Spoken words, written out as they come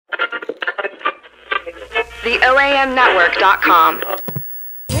TheOAMNetwork.com.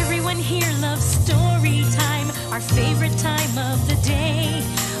 Everyone here loves story time, our favorite time of the day.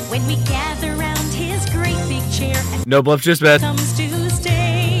 When we gather round his great big chair and No bluff, just bet. comes to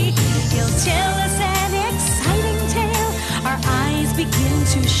stay, he'll tell us an exciting tale. Our eyes begin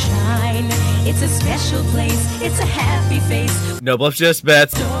to shine. It's a special place. It's a happy face. No bluff, just bet.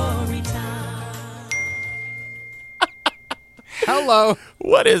 Story time. Hello.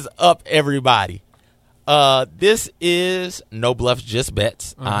 What is up, everybody? This is No Bluffs, Just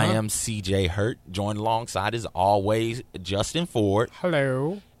Bets. I am CJ Hurt, joined alongside, as always, Justin Ford.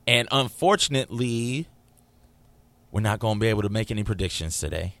 Hello. And unfortunately, we're not going to be able to make any predictions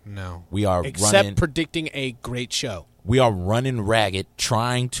today. No. We are Except predicting a great show. We are running ragged,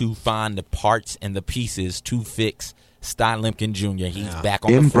 trying to find the parts and the pieces to fix Stein Limpkin Jr. He's back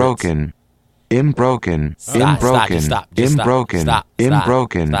on the fritz. Imbroken. Imbroken. Stop, Imbroken. stop. Imbroken.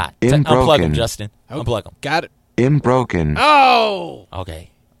 Imbroken. Unplug him, Imbroken. Justin. Unplug him. Got it. Imbroken. Oh!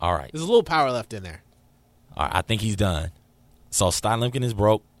 Okay. All right. There's a little power left in there. All right. I think he's done. So Stein Limpkin is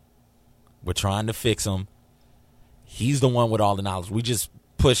broke. We're trying to fix him. He's the one with all the knowledge. We just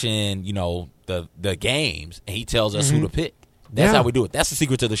push in, the games, and he tells us who to pick. That's how we do it. That's the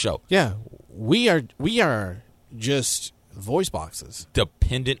secret to the show. Yeah. We are just voice boxes.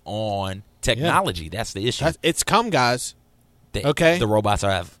 Dependent on technology. That's the issue. It's come, guys. The robots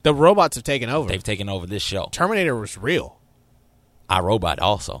The robots have taken over. They've taken over this show. Terminator was real. iRobot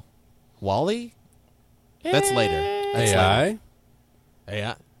also. Wall-E? That's later. That's AI? later.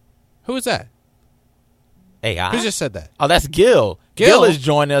 AI? Who is that? AI. Who just said that? Oh, that's Gil. Gil? Gil is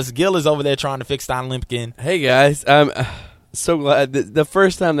joining us. Gil is over there trying to fix Stein Limpkin. Hey guys, I'm so glad. The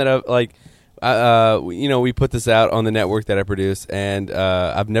first time that we put this out on the network that I produce, and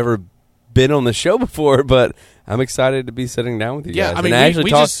I've never been on the show before, but I'm excited to be sitting down with you Yeah, guys. I mean, and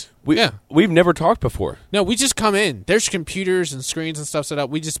actually we've never talked before. No, we just come in. There's computers and screens and stuff set up.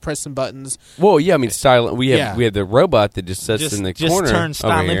 We just press some buttons. Well, yeah, I mean, silent. We have the robot that just sits in the corner. Just turn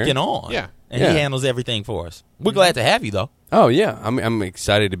Stein over here. Limpkin on. Yeah. And he handles everything for us. We're glad to have you, though. Oh yeah, I'm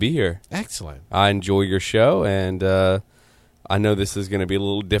excited to be here. Excellent. I enjoy your show, and I know this is going to be a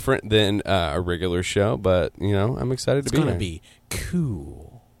little different than a regular show, but I'm excited to be here. It's going to be cool.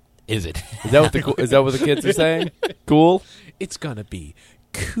 Is it? Is that what the kids are saying? Cool? It's going to be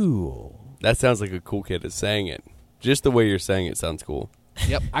cool. That sounds like a cool kid is saying it. Just the way you're saying it sounds cool.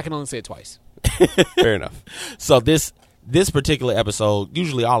 Yep, I can only say it twice. Fair enough. So this particular episode,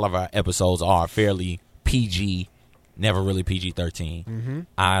 usually all of our episodes are fairly PG, never really PG-13. Mm-hmm.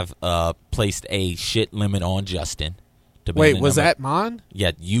 I've placed a shit limit on Justin. Wait, was that mine?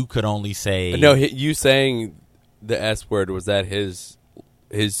 Yeah, you could only say... No, you saying the S word, was that his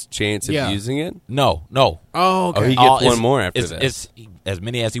chance of using it? No. Oh, okay. Oh, he gets one more after this. It's as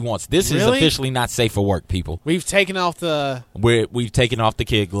many as he wants. This is Really? officially not safe for work, people. We've taken off the... We've taken off the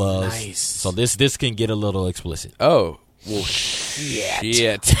kid gloves. Nice. So this can get a little explicit. Oh. Well,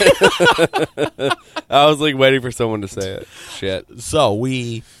 shit. I was waiting for someone to say it. Shit. So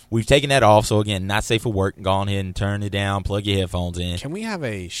we've taken that off. So again, not safe for work. Go on ahead and turn it down. Plug your headphones in. Can we have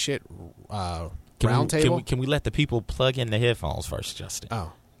a shit round table? Can we let the people plug in the headphones first, Justin?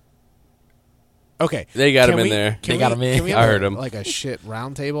 Oh. Okay. They got him in there. They got him in. Can we I have heard him. like a shit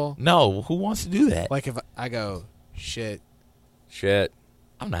round table? No, who wants to do that? Like if I go, shit. Shit.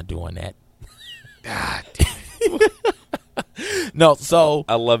 I'm not doing that. God. No, so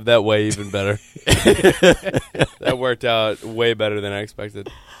I love that way even better. That worked out way better than I expected.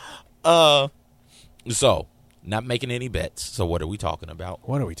 so not making any bets. So what are we talking about?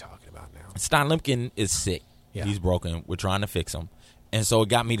 What are we talking about now? Stein Limpkin is sick. Yeah. He's broken. We're trying to fix him. And so it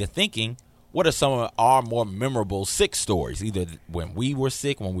got me to thinking, what are some of our more memorable sick stories? Either when we were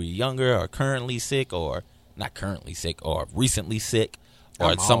sick, when we were younger, or currently sick, or not currently sick, or recently sick,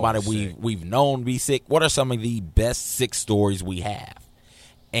 or I'm somebody always sick. we've known be sick. What are some of the best sick stories we have?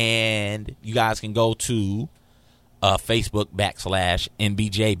 And you guys can go to Facebook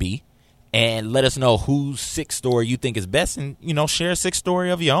 /NBJB and let us know whose sick story you think is best, and share a sick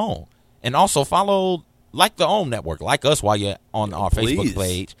story of your own. And also follow the OM Network, like us while you're on our Facebook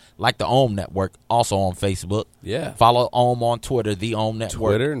page, like the OM Network, also on Facebook. Yeah. Follow OM on Twitter, the OM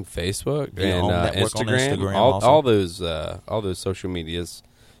Network. Twitter and Facebook The and OM Network on Instagram. Instagram also. All those social medias.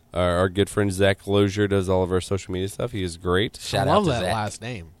 Our good friend Zach Lozier does all of our social media stuff. He is great. Shout I out love to that Zach. last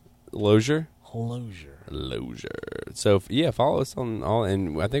name. Lozier? Lozier. So follow us on all,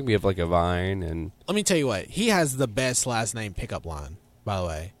 and I think we have a Vine and Let me tell you what. He has the best last name pickup line, by the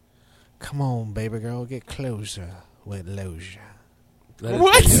way. Come on, baby girl, get closer with Lozier.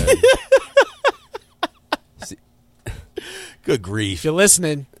 What? Good grief. If you're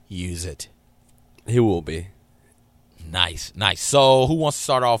listening, use it. He will be. Nice. So, who wants to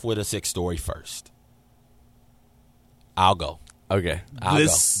start off with a sick story first? I'll go. Okay. I'll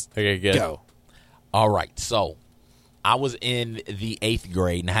go. Okay, good. Go. All right. So, I was in the 8th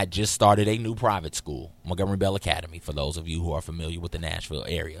grade and I had just started a new private school, Montgomery Bell Academy, for those of you who are familiar with the Nashville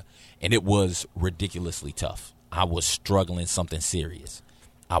area. And it was ridiculously tough. I was struggling something serious.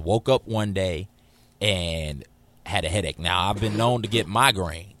 I woke up one day and had a headache. Now, I've been known to get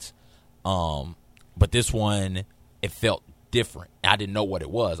migraines, but this one, it felt different. I didn't know what it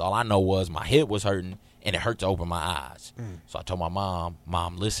was. All I know was my head was hurting and it hurt to open my eyes. So I told my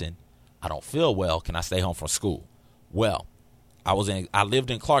mom, listen, I don't feel well. Can I stay home from school? Well, I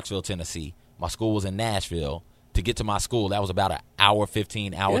lived in Clarksville, Tennessee. My school was in Nashville. To get to my school, that was about an hour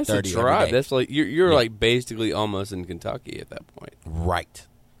 15, hour 30 That's a drive. every day. That's like you're like basically almost in Kentucky at that point. Right.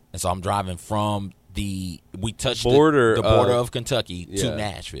 And so I'm driving from we touched Border the border of Kentucky to yeah.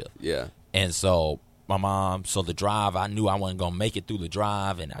 Nashville. Yeah. And so the drive, I knew I wasn't going to make it through the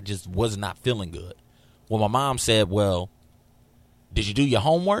drive, and I just was not feeling good. Well, my mom said, well, did you do your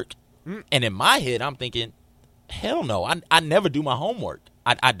homework? And in my head, I'm thinking, hell no, I never do my homework.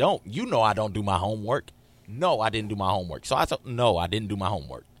 I don't. You know I don't do my homework. No, I didn't do my homework. So I thought, no, I didn't do my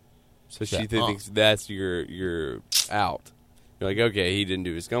homework. So she thinks that's your out. You're like, okay, he didn't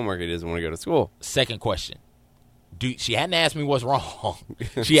do his homework. He doesn't want to go to school. Second question. She hadn't asked me what's wrong.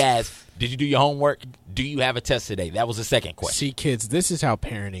 She asked, did you do your homework? Do you have a test today? That was the second question. See, kids, this is how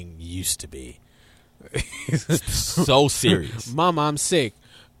parenting used to be. So serious. Mom, I'm sick.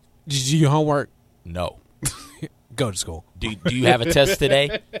 Did you do your homework? No. Go to school. Do you have a test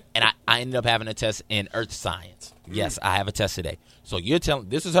today? And I ended up having a test in earth science. Yes, I have a test today. So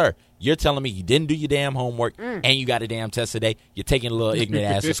this is her. You're telling me you didn't do your damn homework and you got a damn test today. You're taking a little ignorant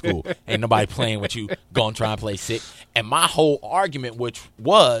ass to school. Ain't nobody playing with you. Going to try and play sick. And my whole argument, which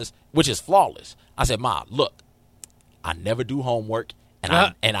is flawless. I said, Ma, look, I never do homework.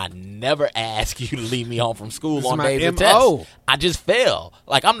 And I never ask you to leave me home from school on days of tests. I just fail.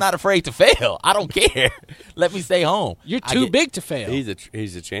 Like, I'm not afraid to fail. I don't care. Let me stay home. You're too big to fail.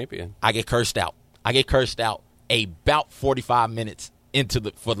 He's a champion. I get cursed out. About 45 minutes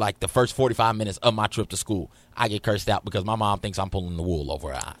for the first 45 minutes of my trip to school. I get cursed out because my mom thinks I'm pulling the wool over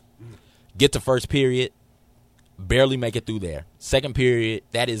her eye. Get to first period, barely make it through there. Second period,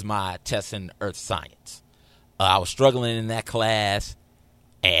 that is my test in earth science. I was struggling in that class.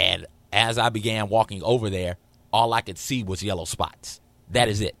 And as I began walking over there, all I could see was yellow spots. That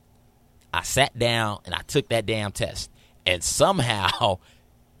is it. I sat down and I took that damn test. And somehow,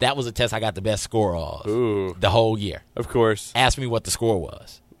 that was a test I got the best score of the whole year. Of course. Ask me what the score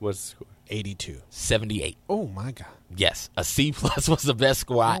was. What's the score? 82. 78. Oh, my God. Yes. A C+ was the best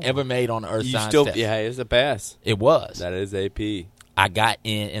score I ever made on the earth science test. Yeah, it's a pass. It was. That is AP. I got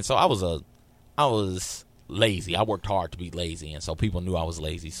in, and so I was lazy. I worked hard to be lazy, and so people knew I was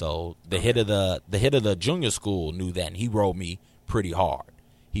lazy. So the head of the junior school knew that, and he rode me pretty hard.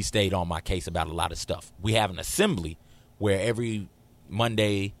 He stayed on my case about a lot of stuff. We have an assembly where every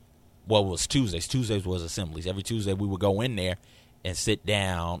Monday, well, it was Tuesdays. Tuesdays was assemblies. Every Tuesday we would go in there and sit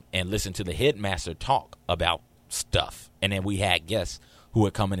down and listen to the headmaster talk about stuff. And then we had guests who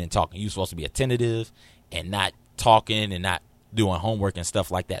would come in and talk. And you were supposed to be attentive and not talking and not doing homework and stuff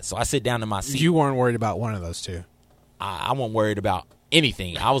like that. So I sit down in my seat. You weren't worried about one of those two. I wasn't worried about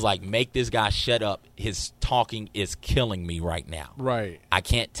anything. I was like, make this guy shut up. His talking is killing me right now. Right. I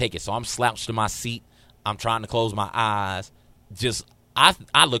can't take it. So I'm slouched in my seat. I'm trying to close my eyes.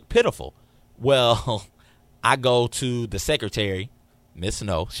 I look pitiful. Well, I go to the secretary, Miss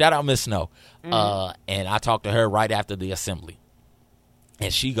Snow. Shout out Miss Snow. And I talk to her right after the assembly.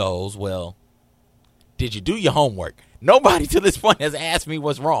 And she goes, well, did you do your homework? Nobody to this point has asked me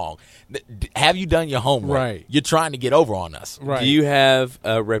what's wrong. Have you done your homework? Right. You're trying to get over on us. Right. Do you have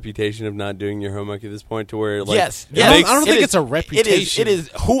a reputation of not doing your homework at this point to where, like, Yes. I don't think it's a reputation. It is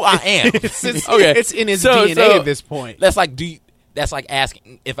who I am. Okay. It's in his DNA at this point. That's like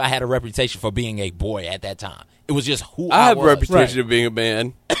asking if I had a reputation for being a boy at that time. It was just who I I have was. a reputation Right. of being a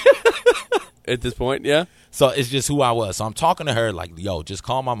man at this point, yeah? So it's just who I was. So I'm talking to her like, yo, just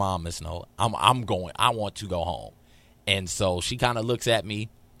call my mom, Miss Snow. I'm going. I want to go home. And so she kind of looks at me,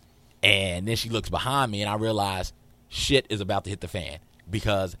 and then she looks behind me, and I realize shit is about to hit the fan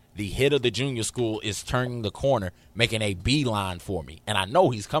because the head of the junior school is turning the corner, making a beeline for me. And I know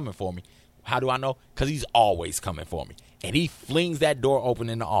he's coming for me. How do I know? Because he's always coming for me. And he flings that door open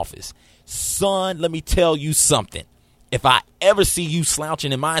in the office. Son, let me tell you something. If I ever see you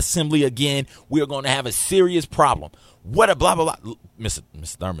slouching in my assembly again, we are going to have a serious problem. What a blah, blah, blah. Mr.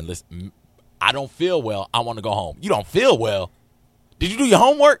 Thurman, listen, I don't feel well. I want to go home. You don't feel well? Did you do your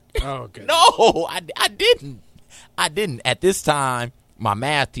homework? Oh, good. No, I didn't. I didn't. At this time, my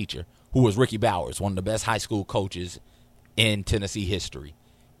math teacher, who was Ricky Bowers, one of the best high school coaches in Tennessee history,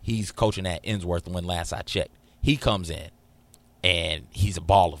 he's coaching at Innsworth when last I checked. He comes in, and he's a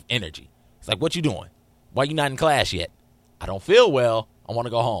ball of energy. He's like, what you doing? Why you not in class yet? I don't feel well. I want to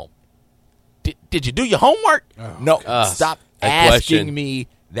go home. Did you do your homework? Oh, no, gosh. stop That asking question. me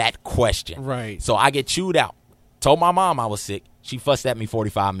that question. Right. So I get chewed out. Told my mom I was sick. She fussed at me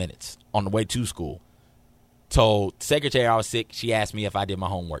 45 minutes on the way to school. Told the secretary I was sick. She asked me if I did my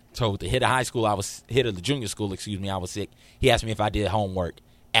homework. Told the head of the junior school, I was sick. He asked me if I did homework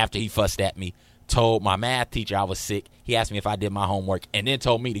after he fussed at me. Told my math teacher I was sick. He asked me if I did my homework and then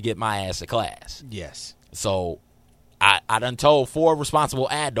told me to get my ass to class. Yes. So I done told 4 responsible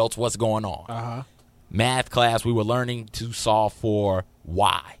adults what's going on. Uh-huh. Math class, we were learning to solve for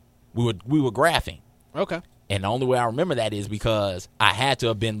y. We were graphing. Okay. And the only way I remember that is because I had to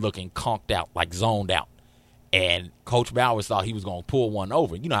have been looking conked out, like zoned out. And Coach Bowers thought he was going to pull one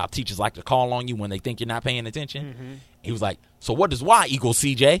over. You know how teachers like to call on you when they think you're not paying attention? Mm-hmm. He was like, so what does y equal,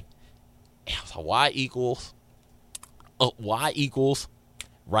 CJ? And I was like, y equals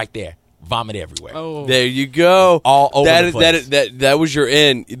right there. Vomit everywhere. Oh. There you go. All over the place. That was your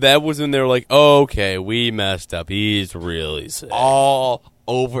end. That was when they were like, oh, okay, we messed up. He's really sick. All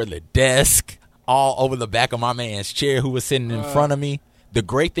over the desk. All over the back of my man's chair who was sitting in front of me. The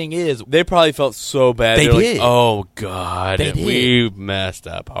great thing is, They probably felt so bad. They They're did. Like, oh, God. They did. We messed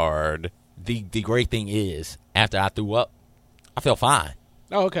up hard. the great thing is, after I threw up, I felt fine.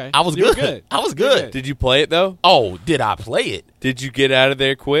 Oh, okay. I was You were good. I was You were good. Did you play it, though? Oh, did I play it? Did you get out of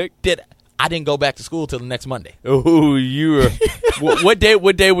there quick? I didn't go back to school till the next Monday. Oh, you were. What day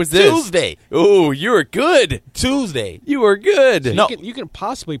was this? Tuesday. Oh, you were good. Tuesday. You were good. No. You can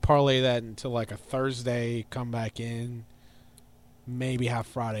possibly parlay that into like a Thursday, come back in, maybe have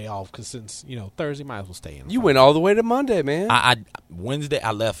Friday off because since Thursday might as well stay in. You went all the way to Monday, man. Wednesday,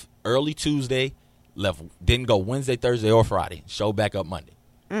 I left early Tuesday, didn't go Wednesday, Thursday, or Friday. Showed back up Monday.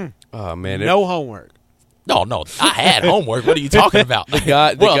 Oh, man. No homework. No, I had homework. What are you talking about?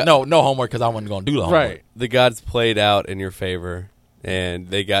 No homework because I wasn't going to do the homework. Right. The gods played out in your favor, and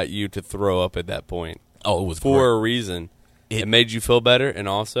they got you to throw up at that point. Oh, it was For great. a reason. It made you feel better, and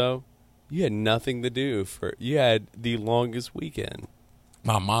also, you had nothing to do. You had the longest weekend.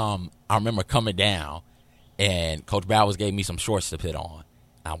 My mom, I remember coming down, and Coach Bowers gave me some shorts to put on.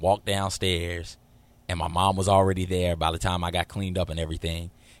 I walked downstairs, and my mom was already there by the time I got cleaned up and everything.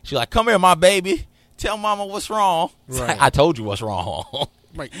 She's like, come here, my baby. Tell mama what's wrong. Right. I told you what's wrong.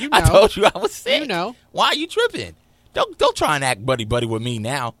 Right. I told you I was sick. You know. Why are you tripping? Don't try and act buddy with me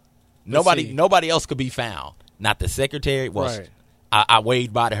now. see. Nobody else could be found. Not the secretary. Right. I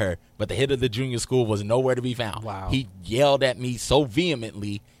waved by to her, but the head of the junior school was nowhere to be found. Wow. He yelled at me so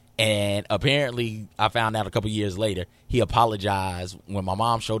vehemently, and apparently I found out a couple years later, he apologized. When my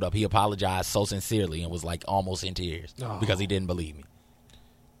mom showed up, he apologized so sincerely and was like almost in tears because he didn't believe me.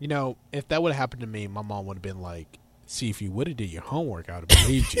 If that would have happened to me, my mom would have been like, see, if you would have did your homework, I would have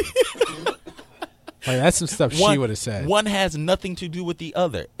believed you. Like, that's some stuff she would have said. One has nothing to do with the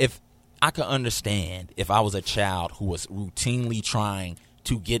other. If I could understand if I was a child who was routinely trying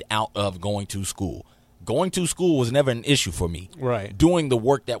to get out of going to school. Going to school was never an issue for me. Right. Doing the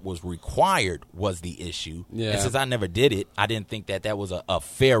work that was required was the issue. Yeah. And since I never did it, I didn't think that was a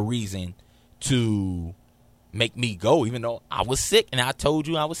fair reason to make me go, even though I was sick, and I told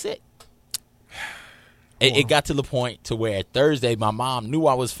you I was sick. It got to the point to where Thursday, my mom knew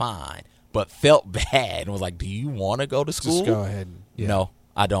I was fine, but felt bad and was like, do you want to go to school? Just go ahead. Yeah. No,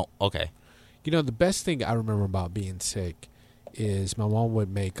 I don't. Okay. The best thing I remember about being sick is my mom would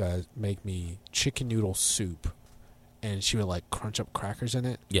make me chicken noodle soup, and she would like crunch up crackers in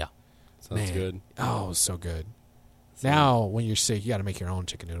it. Yeah. Sounds Man. good. Oh, it was so good. Now, when you're sick, you got to make your own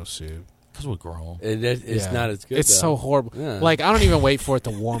chicken noodle soup. Because we're grown. It's Yeah. not as good. It's though. so horrible. Yeah. Like, I don't even wait for it to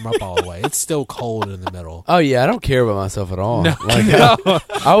warm up all the way. It's still cold in the middle. Oh yeah, I don't care about myself at all. No. Like,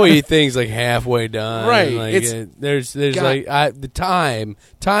 I'll eat things like halfway done. Right. Like, It's there's got- the time.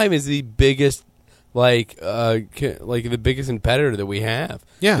 Time is the biggest like the biggest impediment that we have.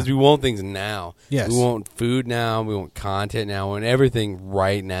 Yeah. Because we want things now. Yes. We want food now. We want content now. We want everything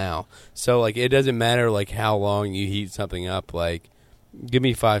right now. So like it doesn't matter like how long you heat something up. Like give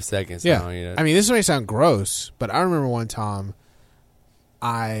me 5 seconds. Yeah. And I'll eat it. I mean, this may sound gross, but I remember one time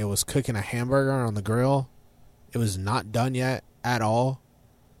I was cooking a hamburger on the grill. It was not done yet at all.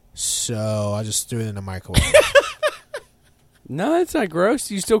 So I just threw it in the microwave. No, it's not gross.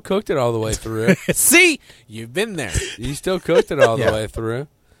 You still cooked it all the way through. See? You've been there. You still cooked it all the Yeah. way through.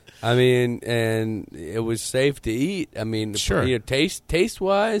 I mean, and it was safe to eat. I mean, Sure. Taste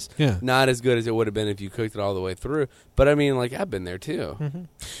wise, Yeah. not as good as it would have been if you cooked it all the way through. But I mean, like I've been there too. Mm-hmm.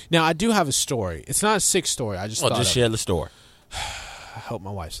 Now I do have a story. It's not a sick story. I just Well, thought just of share it. the story. I hope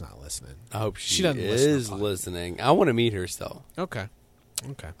my wife's not listening. I hope She she, doesn't listen to is podcasts. listening. I want to meet her still. Okay.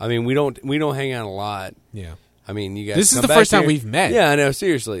 I mean, we don't hang out a lot. Yeah. I mean, you guys. This is come the back first time here. we've met. Yeah, I know.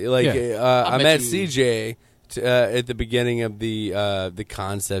 Seriously, like Yeah. I met met you- CJ at the beginning of the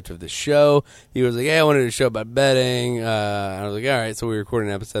concept of the show. He was like, "Hey, I wanted to show about betting." I was like, "All right." So we recorded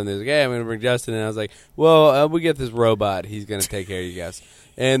an episode. And they was like, "Hey, I'm going to bring Justin." And I was like, "Well, we get this robot. He's going to take care of you guys."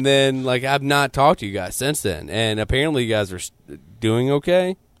 And then, like, I've not talked to you guys since then. And apparently, you guys are doing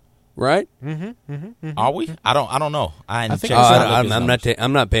okay, right? Are we? I don't know. I I think checked so. some of his I'm numbers. not.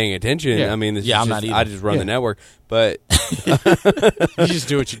 I'm not paying attention. Yeah. I mean, this Yeah, is I'm not just, either. I just run Yeah. the network, but. You just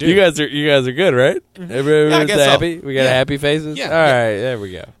do what you do. You guys are good, right? Everybody's Yeah, I guess so. happy. We got Yeah. happy faces. Yeah. All right, there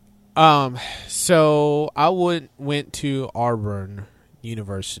we go. So I went to Auburn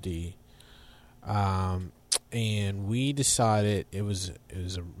University, and we decided it was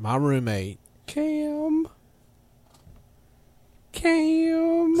my roommate. Cam.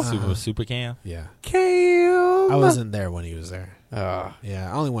 Super Cam. Yeah, Cam. I wasn't there when he was there. Ah. Yeah,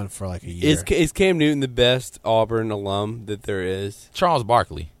 I only went for like a year. Is Cam Newton the best Auburn alum that there is? Charles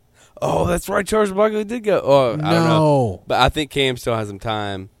Barkley. Oh, that's right. Charles Barkley did go. Oh, I don't know. No, But I think Cam still has some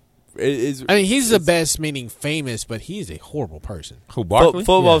time. Is I mean he's the best, meaning famous, but he's a horrible person. Who Barkley?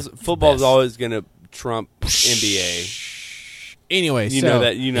 football's Best. always going to trump NBA. Anyway, You so know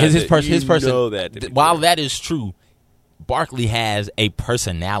that. You know his that, person. you His person. know that to be While true. that is true, Barkley has a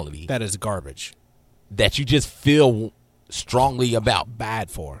personality that is garbage. that you just feel strongly about. Bad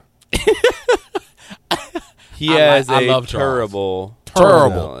for. he I has I a love Charles. terrible.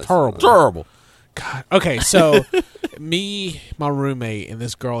 Terrible. God. Okay, so my roommate, and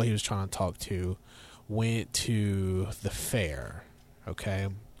this girl he was trying to talk to went to the fair. Okay.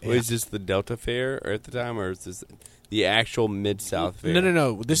 Was this the Delta Fair at the time, or is this the actual Mid-South Fair?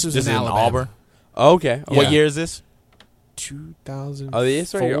 No. This was This in is in Alabama. Auburn. Oh, okay. Yeah. What year is this? 2000. Oh,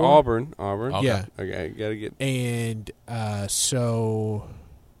 yes, right here. Auburn. Okay. Yeah. Okay, gotta get. And so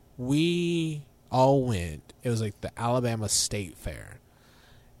we all went. It was like the Alabama State Fair.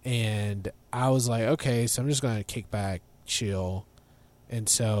 And I was like, okay, so I'm just going to kick back, chill. And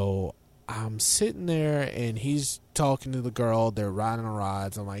so I'm sitting there, and he's talking to the girl. They're riding on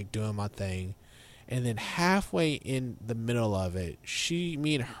rides. I'm like doing my thing. And then halfway in the middle of it,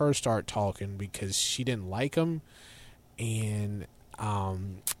 me and her start talking because she didn't like him. And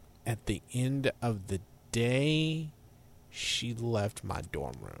at the end of the day, she left my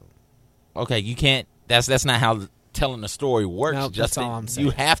dorm room. Okay, you can't. That's not how telling the story works. Nope, that's Justin. all I'm saying.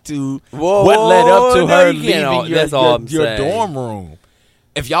 You have to. Whoa, what led up to no, her you can't. leaving That's all I'm your saying. dorm room?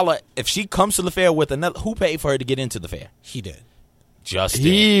 If she comes to the fair with another, who paid for her to get into the fair? He did. Justin.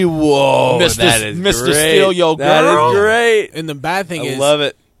 Whoa, Mr. that is Mr. great. Steal Your That Girl. is great. And the bad thing I is, love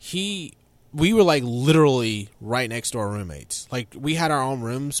it. we were like literally right next door roommates. Like we had our own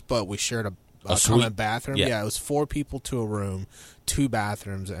rooms, but we shared a common suite? bathroom. Yeah. Yeah, it was 4 people to a room, 2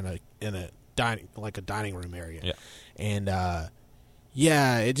 bathrooms, and a dining room area. Yeah. And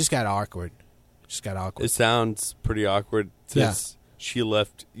it just got awkward. It sounds pretty awkward since she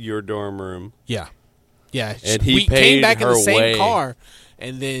left your dorm room. Yeah. And he we paid came back in her the same way. car,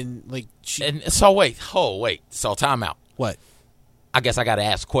 and then like she And so wait. So time out. what? I guess I got to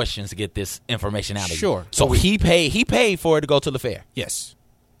ask questions to get this information out of you. Sure. So he paid for her to go to the fair. Yes.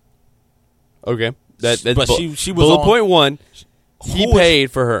 Okay, that's But she was bullet on- point 1. He Who is-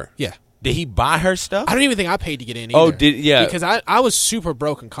 paid for her. Yeah. Did he buy her stuff? I don't even think I paid to get in. Oh, either. yeah. Because I was super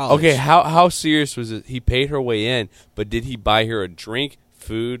broke in college. Okay, how serious was it? He paid her way in, but did he buy her a drink,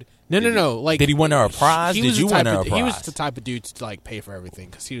 food? No. Like, Did he win her a prize? He Did was you the type win her a of- He was prize? the type of dude to like pay for everything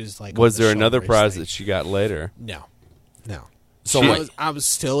because he was like. Was on the there another chivalrous prize thing. that she got later? No. So I wait. was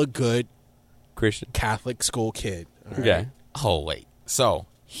still a good Christian. Catholic school kid. all right? Okay. Oh wait. So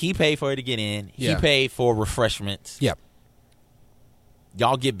he paid for her to get in. Yeah. He paid for refreshments. Yep.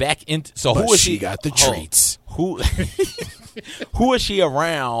 Y'all get back into. So But who is she she? got the hold on. treats. Who? Who is she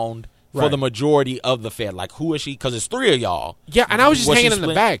around for Right. the majority of the fair? Like who is she? Because it's 3 of y'all. Yeah, and I was just Was she hanging in the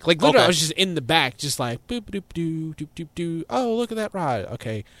split? back. Like literally, Okay. I was just in the back, just like boop doop doo doop doop doo. Oh, look at that ride.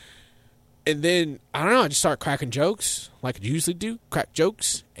 Okay. And then I don't know. I just start cracking jokes like I usually do. Crack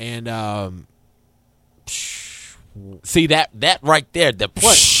jokes, and See that right there. The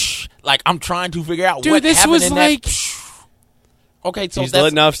What? Like I'm trying to figure out dude, what this happened was in like that. Okay, so He's that's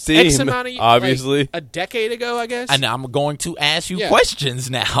letting off steam, X amount of obviously. like, a decade ago, I guess. and I'm going to ask you Yeah. questions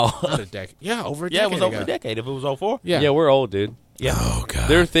now. Not a decade. Yeah, over a Yeah, decade it was over ago. a decade. If it was 04. Yeah. Yeah, we're old, dude. Yeah. Oh god.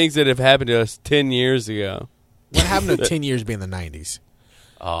 There are things that have happened to us 10 years ago. What happened to 10 years being the 90s?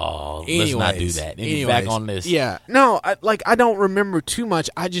 Oh, let's not do that. Back on this. Yeah. No, I don't remember too much.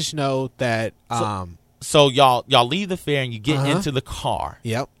 I just know that So y'all leave the fair and you get Uh-huh. into the car.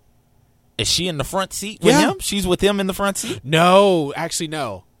 Yep. Is she in the front seat with Yeah. him? She's with him in the front seat? No, actually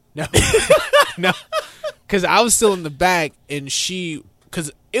no. No. No. Cuz I was still in the back and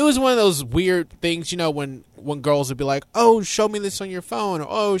cuz it was one of those weird things, when girls would be like, "Oh, show me this on your phone," or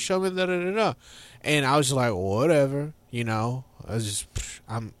 "Oh, show me da da da da." And I was just like, "Whatever,"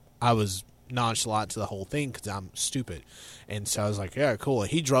 I was nonchalant to the whole thing cuz I'm stupid. And so I was like, "Yeah, cool."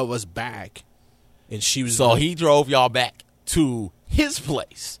 He drove us back. And she was So he drove y'all back to his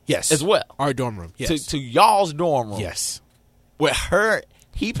place. Yes. As well. Our dorm room. Yes. To y'all's dorm room. Yes. With her,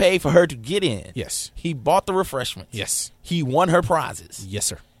 he paid for her to get in. Yes. He bought the refreshments. Yes. He won her prizes. Yes,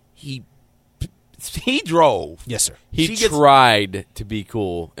 sir. He drove. Yes, sir. He tried to be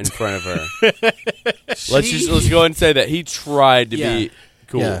cool in front of her. let's go ahead and say that he tried to be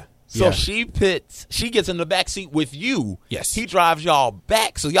cool. Yeah. So Yeah. she gets in the back seat with you. Yes. He drives y'all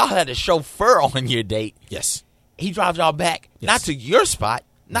back. So y'all had a chauffeur on your date. Yes. He drives y'all back, Yes. not to your spot,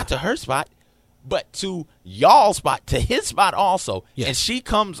 not to her spot, but to y'all's spot, to his spot also. Yes. And she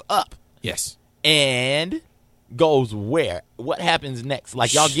comes up Yes. and goes where? What happens next?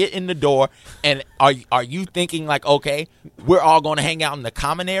 Like, y'all get in the door, and are you thinking like, okay, we're all going to hang out in the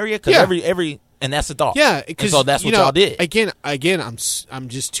common area? Because Yeah. and that's the thought. Yeah, And because so that's what y'all did. Again, I'm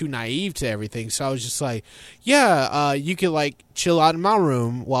just too naive to everything. So I was just like, yeah, you could like chill out in my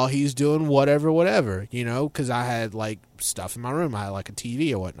room while he's doing whatever, because I had like stuff in my room. I had like a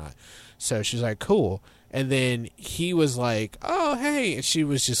TV or whatnot. So she's like, cool. And then he was like, oh hey, and she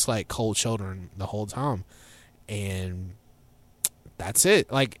was just like cold shouldering the whole time, and that's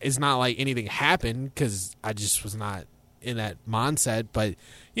it. Like, it's not like anything happened because I just was not in that mindset. But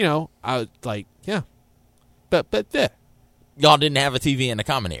I was like, yeah, but yeah, Y'all didn't have a TV in the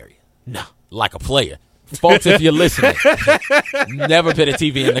common area. no, Like a player. Folks, if you're listening, never put a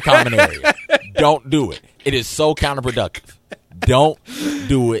TV in the common area. Don't do it. It is so counterproductive. Don't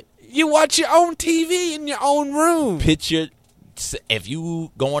do it. you watch your own TV in your own room. Picture, if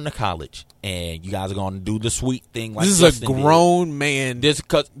you going to college and you guys are going to do the sweet thing like This is Justin a did, grown man. This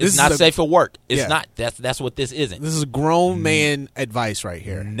because this it's is not a- safe for work. It's Yeah. not. That's what this isn't. This is a grown man advice right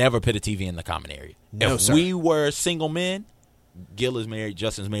here. Never put a TV in the common area. No, if sir. we were single men, Gil is married,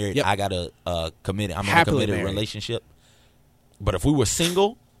 Justin's married. Yep. I got a committed. I'm Happily in a committed married. relationship. But if we were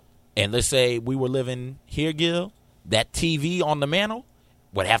single, and let's say we were living here, Gil, that TV on the mantle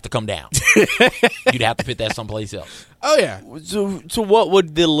would have to come down. You'd have to put that someplace else. Oh yeah, So what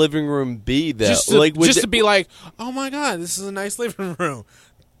would the living room be, though? just to be like, oh my god, this is a nice living room.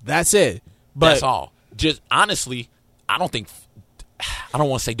 That's it. But That's all. Just honestly, I don't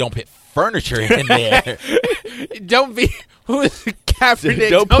want to say don't put furniture in there. don't be who is Kaepernick.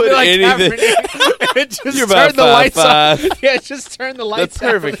 Don't be put like anything- Kaepernick. Just You're turn about the lights 5'5". off. Yeah, just turn the lights. That's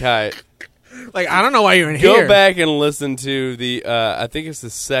perfect height. Like, I don't know why you're in Go here. back and listen to the, I think it's the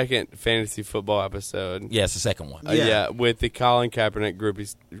second fantasy football episode. Yeah, it's the second one. Yeah, with the Colin Kaepernick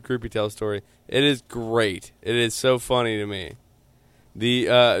groupie tell story. It is great. It is so funny to me.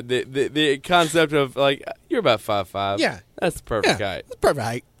 The concept of like you're about 5'5". Yeah. That's the perfect height. That's perfect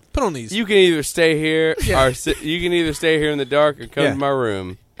height. Put on these You can either stay here Yeah. or you can either stay here in the dark or come Yeah. to my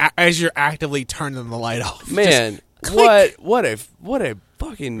room. as you're actively turning the light off. Man, Just click. what a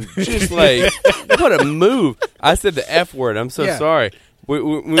fucking just like what a move! I said the F word. I'm so Yeah. sorry. We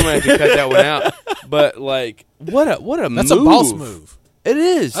might have to cut that one out. But like, what a That's move! a boss move. It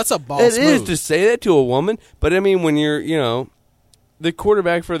is. That's a boss It is move. to say that to a woman. But I mean, when you're the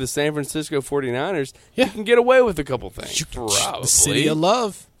quarterback for the San Francisco 49ers, Yeah. you can get away with a couple things. The city of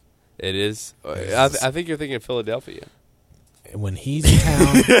love. It is. I think you're thinking of Philadelphia. When he's in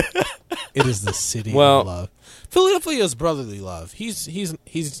town, it is the city Well- of love. Philadelphia is brotherly love. He's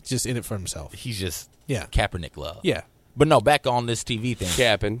just in it for himself. He's just Yeah. Kaepernick love. Yeah. But no, back on this TV thing.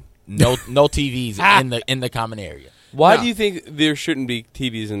 Capping. No TVs in the common area. Why No. do you think there shouldn't be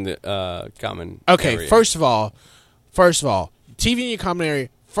TVs in the common Okay, area? first of all, TV in your common area,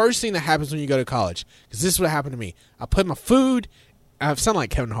 first thing that happens when you go to college, because this is what happened to me. I put my food, I sound like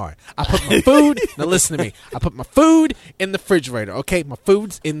Kevin Hart. I put my food, now listen to me. I put my food in the refrigerator, okay? My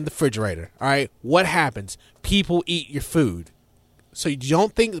food's in the refrigerator, all right? What happens? People eat your food. So you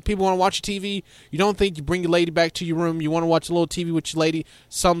don't think that people want to watch your TV? You don't think you bring your lady back to your room, you want to watch a little TV with your lady,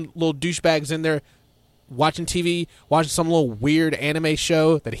 some little douchebags in there watching TV, watching some little weird anime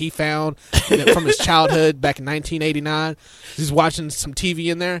show that he found from his childhood back in 1989. He's watching some TV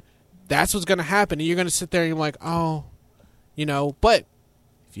in there. That's what's going to happen. And you're going to sit there and you're like, oh, you know. But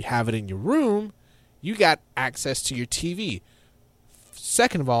if you have it in your room, you got access to your TV.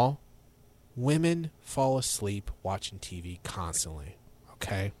 Second of all, women fall asleep watching TV constantly.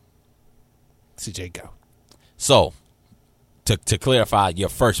 Okay? CJ, go. So, to clarify your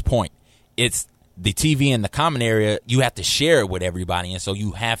first point, it's the TV in the common area, you have to share it with everybody, and so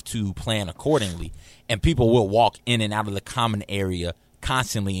you have to plan accordingly. And people will walk in and out of the common area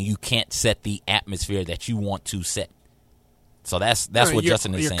constantly, and you can't set the atmosphere that you want to set. So that's what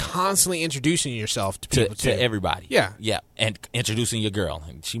Justin is saying. You're constantly introducing yourself to people, to everybody. Yeah. Yeah, and introducing your girl.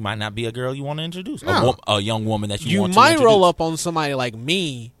 And she might not be a girl you want to introduce. No. A young woman that you want to might introduce. roll up on somebody like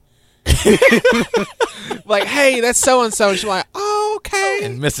me. Like, hey, that's so-and-so. And she's like, oh, okay.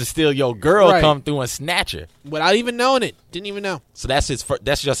 And Mr. Steal Your Girl Right. come through and snatch her. Without even knowing it. Didn't even know. So that's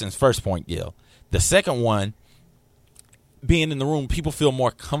Justin's first point, Gil. The second one, being in the room, people feel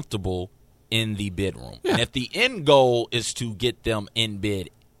more comfortable in the bedroom. Yeah. And if the end goal is to get them in bed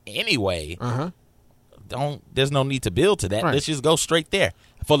anyway, there's no need to build to that. Right. Let's just go straight there.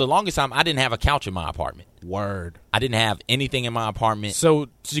 For the longest time, I didn't have a couch in my apartment. Word. I didn't have anything in my apartment. So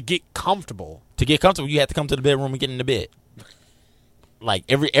to get comfortable. To get comfortable, you had to come to the bedroom and get in the bed. Like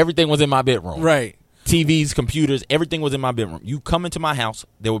everything was in my bedroom. Right. TVs, computers, everything was in my bedroom. You come into my house,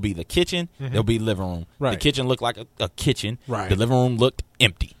 there would be the kitchen, there would be the living room. Right. The kitchen looked like a kitchen. Right. The living room looked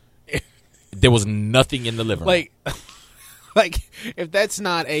empty. There was nothing in the living room. Like, if that's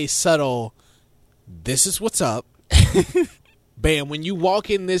not a subtle, this is what's up. Bam! When you walk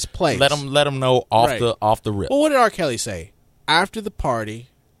in this place, Let them know off Right. the rip. Well, what did R. Kelly say? After the party,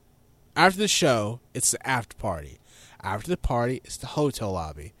 after the show, it's the after party. After the party, it's the hotel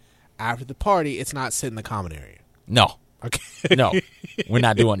lobby. After the party, it's not sit in the common area. No, Okay. no, we're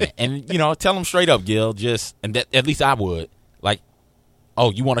not doing that. And tell them straight up, Gil. At least I would. Like, oh,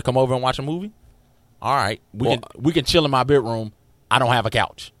 you want to come over and watch a movie? All right, we can chill in my bedroom. I don't have a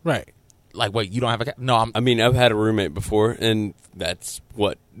couch. Right. Like, wait, you don't have a couch? No, I mean, I've had a roommate before, and that's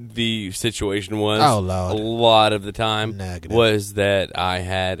what the situation was. Oh, Lord. A lot of the time Negative. was that I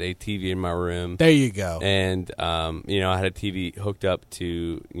had a TV in my room. There you go. And, I had a TV hooked up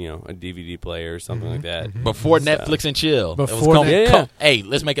to, a DVD player or something like that. before Netflix and chill. Before Hey,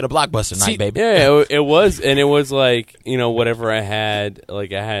 let's make it a blockbuster night, baby. Yeah, it was, and it was like, whatever I had,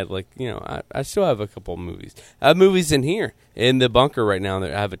 I still have a couple of movies. I have movies in here, in the bunker right now. I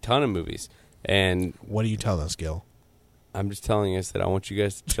have a ton of movies, and What are you telling us, Gil? I'm just telling us that I want you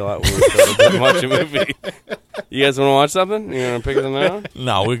guys to chill out when we start watch a movie. You guys want to watch something? You want to pick something out?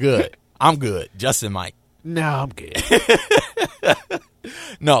 No, we're good. I'm good. Justin might. No, I'm good.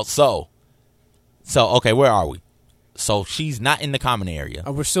 No, so okay, where are we? So she's not in the common area.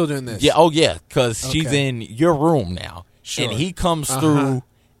 Oh, we're still doing this. Yeah, yeah, because she's Okay. in your room now. Sure. And he comes through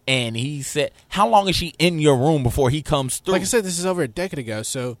and he said, how long is she in your room before he comes through? Like I said, this is over a decade ago,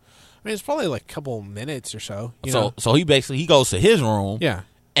 so I mean, it's probably like a couple minutes or so. You know? So he goes to his room. Yeah.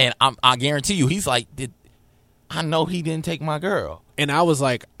 And I guarantee you, he's like, I know he didn't take my girl. And I was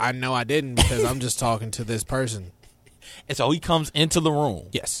like, I know I didn't because I'm just talking to this person. And so he comes into the room.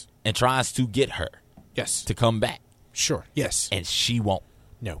 Yes. And tries to get her Yes. to come back. Sure. Yes. And she won't.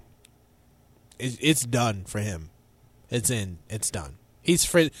 No. It's done for him. It's in. It's done. He's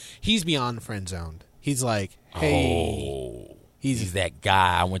beyond friend zoned. He's like, hey. Oh. He's that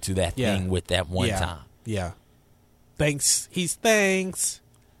guy I went to that Yeah. thing with that one yeah, time. Yeah. Thanks. Thanks.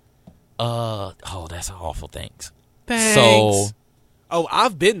 Oh, that's an awful thanks. Thanks. So Oh,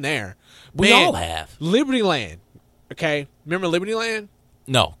 I've been there. we Man, all have. Liberty Land. Okay. Remember Liberty Land?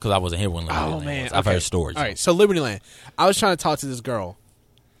 No, because I wasn't here when Liberty Land was. I've okay. heard stories. All right, so Liberty Land. I was trying to talk to this girl.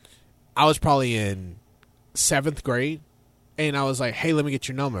 I was probably in 7th grade, and I was like, "Hey, let me get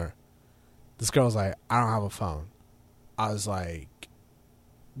your number." This girl was like, "I don't have a phone." I was like,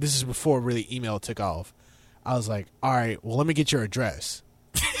 "This is before really email took off." I was like, "All right, well, let me get your address."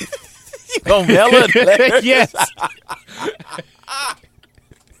 Go mail it. Yes.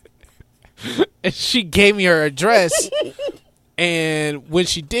 And she gave me her address. And when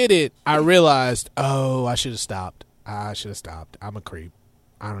she did it, I realized, oh, I should have stopped. I'm a creep.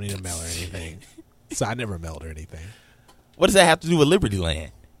 I don't need to mail her anything. So I never mailed her anything. What does that have to do with Liberty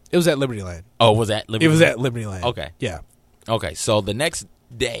Land? It was at Liberty Land. Oh, was that Liberty It was Land? at Liberty Land. Okay. Yeah. Okay, so the next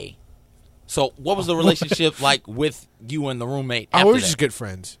day. So what was the relationship like with you and the roommate after We were that? just good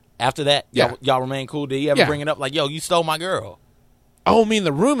friends. After that, Yeah. y'all remain cool? Did he ever Yeah. bring it up like, yo, you stole my girl? Oh, me and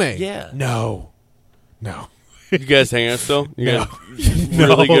the roommate? Yeah. No. You guys hang out still? You guys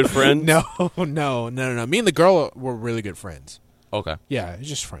really good friends? No. Me and the girl were really good friends. Okay. Yeah,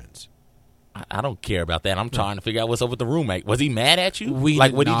 just friends. I don't care about that. I'm trying to figure out what's up with the roommate. Was he mad at you? We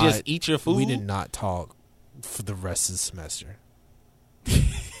like, did would not- he just eat your food? We did not talk. for the rest of the semester.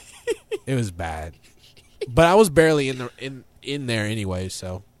 It was bad, but I was barely in there anyway,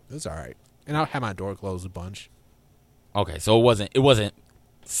 so it was all right. And I had my door closed a bunch. Okay, so it wasn't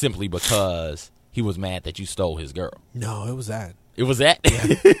simply because he was mad that you stole his girl. No, it was that. It was that. Yeah.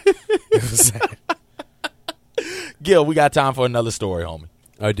 It was that. Gil, we got time for another story, homie.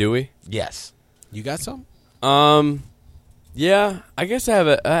 Oh, do we? Yes. You got some? Yeah. I guess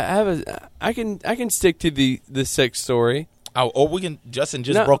I can stick to the sex story. Oh, or we can. Justin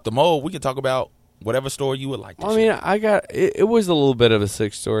just broke the mold. We can talk about whatever story you would like to share. I got it was a little bit of a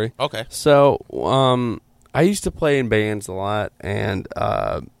sex story. Okay. So, I used to play in bands a lot, and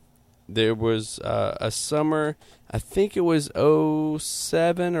there was a summer, I think it was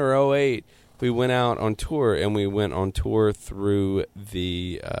 07 or 08, we went out on tour, and we went on tour through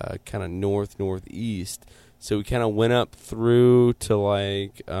the kind of northeast. So we kind of went up through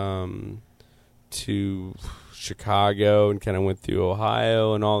to to Chicago and kind of went through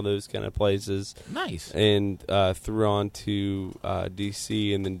Ohio and all those kind of places. Nice. And through on to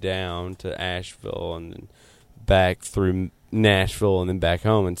D.C. and then down to Asheville and then back through Nashville and then back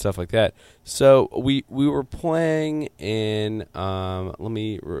home and stuff like that. So we were playing in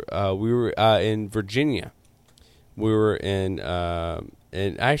we were in Virginia. We were in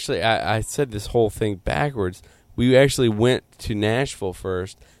and actually I said this whole thing backwards. We actually went to Nashville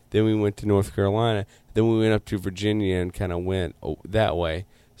first, then we went to North Carolina, then we went up to Virginia and kind of went that way.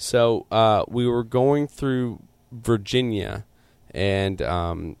 So we were going through Virginia, and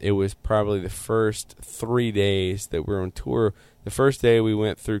it was probably the first 3 days that we were on tour. The first day we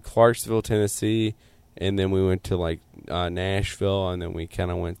went through Clarksville, Tennessee, and then we went to Nashville, and then we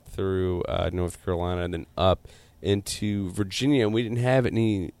kind of went through North Carolina and then up into Virginia. And we didn't have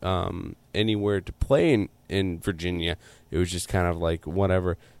any anywhere to play in Virginia. It was just kind of like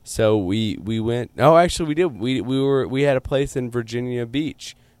whatever. So we went. Oh, actually, we did. We had a place in Virginia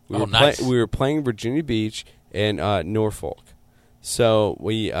Beach. Nice. We were playing Virginia Beach and Norfolk. So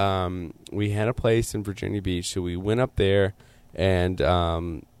we had a place in Virginia Beach. So we went up there, and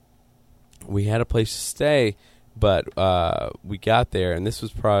we had a place to stay. But we got there, and this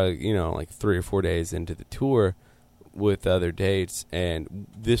was probably 3 or 4 days into the tour with other dates, and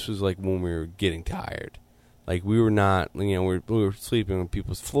this was like when we were getting tired. Like we were not, we were sleeping on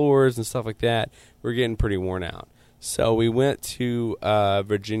people's floors and stuff like that. We were getting pretty worn out. So we went to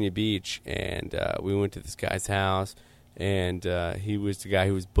Virginia Beach, and we went to this guy's house, and he was the guy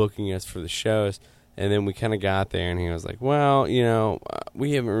who was booking us for the shows. And then we kind of got there, and he was like, well,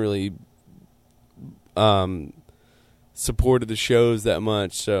 we haven't really supported the shows that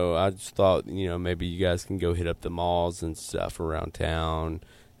much, so I just thought, maybe you guys can go hit up the malls and stuff around town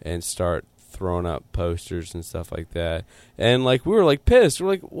and start throwing up posters and stuff like that. And we were pissed. We're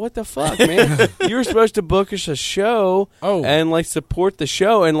like, what the fuck, man? You were supposed to book us a show and support the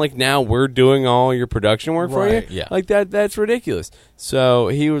show, and now we're doing all your production work for you. Yeah. That's ridiculous. So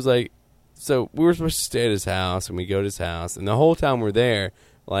he was like, so we were supposed to stay at his house, and we go to his house, and the whole time we're there,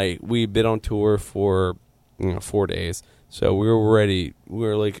 we'd been on tour for 4 days. So we were ready. We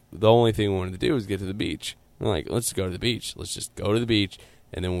were the only thing we wanted to do was get to the beach. We're like, let's go to the beach. Let's just go to the beach,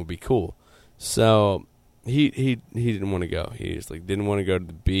 and then we'll be cool. So he didn't want to go. He just didn't want to go to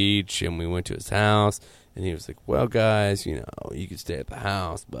the beach, and we went to his house, and he was like, well, guys, you can stay at the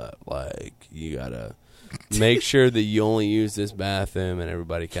house, but you gotta make sure that you only use this bathroom, and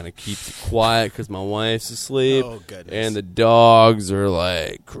everybody kind of keeps it quiet because my wife's asleep. Oh, goodness. And the dogs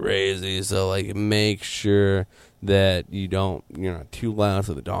are crazy, so make sure that you're not too loud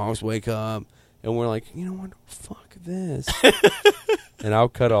so the dogs wake up. And we're like, what? Fuck this. And I'll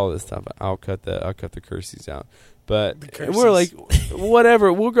cut all this stuff. I'll cut the curses out. But we're like,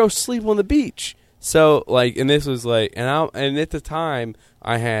 whatever. We'll go sleep on the beach. So and this was and at the time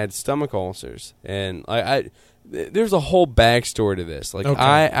I had stomach ulcers, and there's a whole backstory to this. Okay.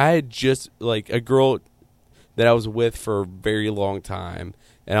 I had just a girl that I was with for a very long time,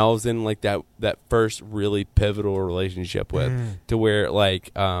 and I was in that first really pivotal relationship with to where I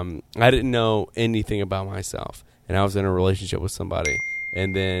didn't know anything about myself, and I was in a relationship with somebody,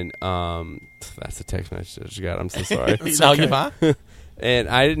 and then that's a text message I just got. I'm so sorry. No, you're fine. And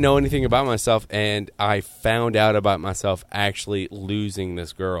I didn't know anything about myself, and I found out about myself actually losing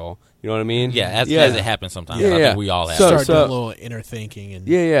this girl. You know what I mean? Yeah, as it happens sometimes. I think we all have. Start doing a little inner thinking. And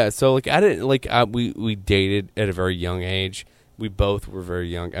Yeah. So I didn't we dated at a very young age. We both were very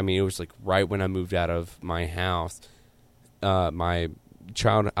young. I mean, it was right when I moved out of my house. My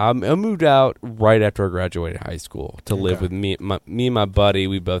I moved out right after I graduated high school to live Okay. with me and my buddy.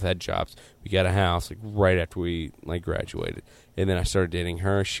 We both had jobs. We got a house like right after we like graduated, and then I started dating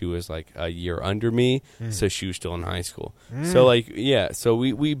her. She was like a year under me, so she was still in high school. So like so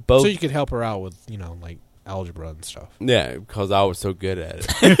we both So you could help her out with like algebra and stuff. yeah, because I was so good at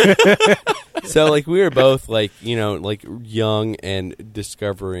it. So like we were both like like young and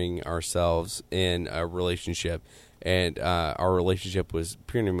discovering ourselves in a relationship, and our relationship was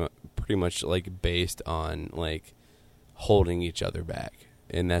pretty much like based on like holding each other back,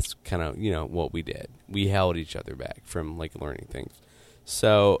 and that's kind of what we did. We held each other back from like learning things.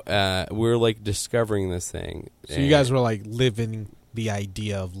 So we're like discovering this thing. So you guys were like living the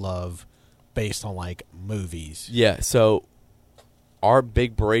idea of love based on like movies. Yeah, so our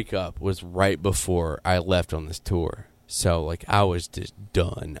big breakup was right before I left on this tour. So like I was just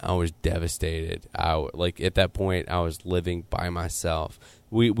done. I was devastated. Like at that point I was living by myself.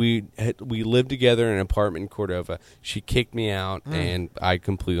 We lived together in an apartment in Cordova. She kicked me out, and I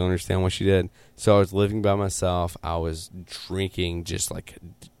completely understand what she did. So I was living by myself. I was drinking just like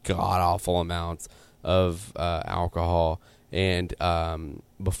god awful amounts of alcohol. And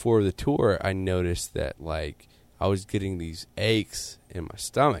before the tour, I noticed that like I was getting these aches in my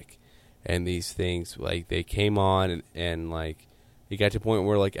stomach, and these things like they came on, and like it got to a point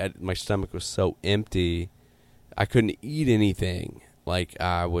where like my stomach was so empty, I couldn't eat anything. Like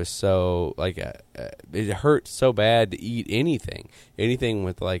I was so like it hurt so bad to eat anything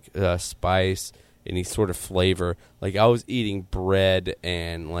with like spice, any sort of flavor. Like I was eating bread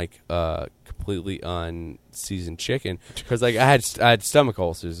and like completely unseasoned chicken because like I had stomach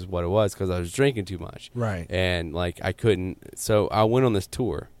ulcers is what it was because I was drinking too much. Right. And like I couldn't. So I went on this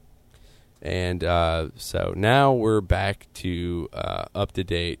tour, and so now we're back to up to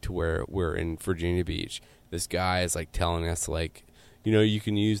date to where we're in Virginia Beach. This guy is like telling us like, you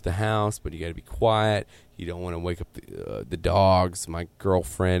can use the house, but you got to be quiet. You don't want to wake up the dogs. My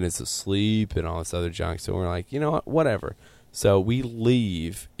girlfriend is asleep and all this other junk. So we're like, you know what, whatever. So we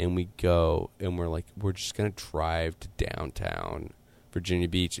leave and we go, and we're like, we're just going to drive to downtown Virginia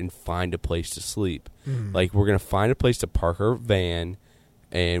Beach and find a place to sleep. Like we're going to find a place to park our van,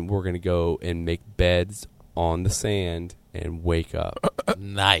 and we're going to go and make beds on the sand and wake up.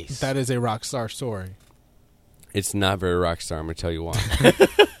 Nice. That is a rock star story. It's not very rock star. I'm going to tell you why.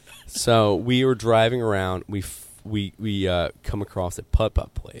 So we were driving around. We come across a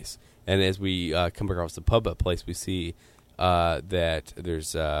putt-putt place. And as we come across the putt-putt place, we see that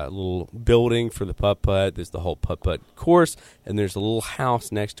there's a little building for the putt-putt. There's the whole putt-putt course. And there's a little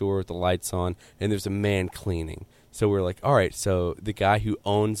house next door with the lights on. And there's a man cleaning. So we're like, all right, so the guy who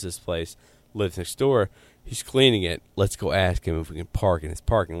owns this place lives next door. He's cleaning it. Let's go ask him if we can park in his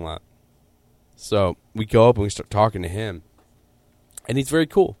parking lot. So we go up and we start talking to him. And he's very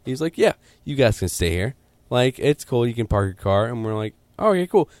cool. He's like, yeah, you guys can stay here. Like, it's cool. You can park your car. And we're like, oh, okay,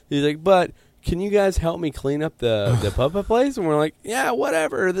 cool. He's like, but can you guys help me clean up the putt-putt place? And we're like, yeah,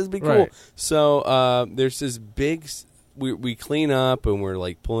 whatever. This would be cool. Right. So there's this big we clean up, and we're,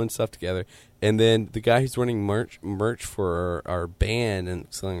 like, pulling stuff together. And then the guy who's running merch for our band and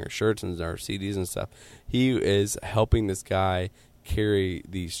selling our shirts and our CDs and stuff, he is helping this guy carry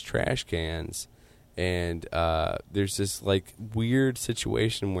these trash cans. And there's this like weird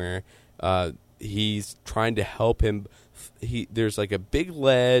situation where he's trying to help him. There's like a big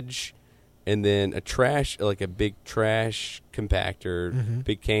ledge, and then a big trash compactor,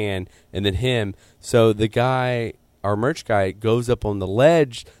 big can, and then him. So the guy, our merch guy, goes up on the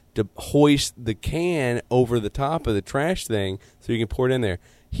ledge to hoist the can over the top of the trash thing so you can pour it in there.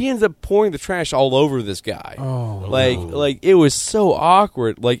 He ends up pouring the trash all over this guy. Oh, like it was so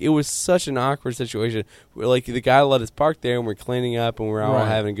awkward. Like it was such an awkward situation. Like the guy let us park there, and we're cleaning up, and we're all Right.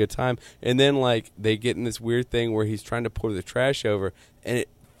 having a good time. And then like they get in this weird thing where he's trying to pour the trash over, and it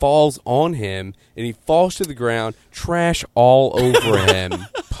falls on him, and he falls to the ground, trash all over him.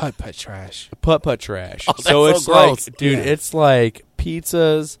 Putt-putt trash. Putt-putt trash. Oh, that's so so it's gross. like, dude, Yeah. it's like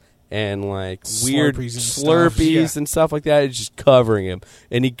pizzas and like weird Slurpees and stuff. Slurpees Yeah. and stuff like that. It's just covering him.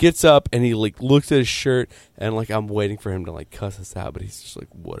 And he gets up and he like looks at his shirt, and like I'm waiting for him to like cuss us out, but he's just like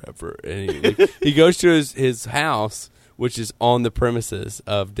whatever. And he goes to his house, which is on the premises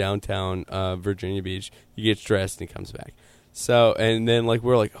of downtown Virginia Beach. He gets dressed and he comes back. So and then like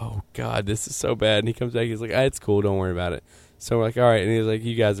we're like, oh god, this is so bad. And he comes back. He's like, it's cool. Don't worry about it. So we're like, all right. And he's like,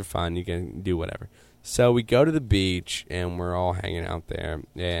 you guys are fine. You can do whatever. So we go to the beach, and we're all hanging out there,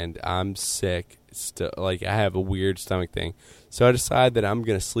 and I'm sick. Like, I have a weird stomach thing. So I decide that I'm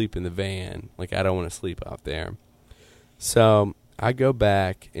going to sleep in the van. Like, I don't want to sleep out there. So I go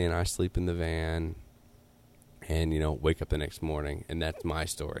back, and I sleep in the van, and wake up the next morning, and that's my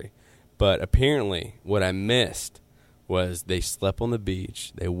story. But apparently, what I missed was they slept on the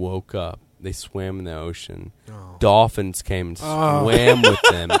beach. They woke up. They swam in the ocean. Oh. Dolphins came and swam with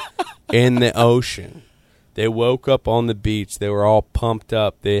them in the ocean. They woke up on the beach. They were all pumped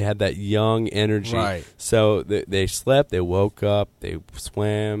up. They had that young energy. Right. So they slept. They woke up. They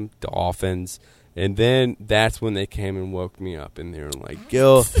swam. Dolphins. And then that's when they came and woke me up. And they were like,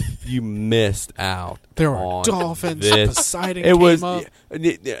 Gil, you missed out. There were on dolphins. this. Poseidon It came was, up.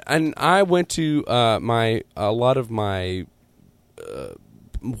 and I went to a lot of my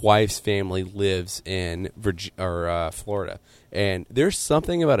wife's family lives in Florida, and there's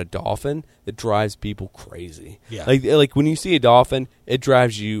something about a dolphin that drives people crazy. Yeah. Like when you see a dolphin, it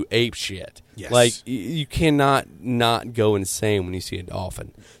drives you ape shit. Yes. Like you cannot not go insane when you see a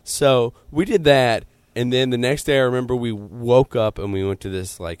dolphin. So we did that. And then the next day, I remember we woke up and we went to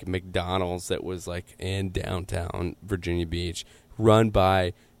this like McDonald's that was like in downtown Virginia Beach, run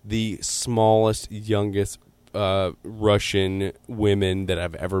by the smallest, youngest Russian women that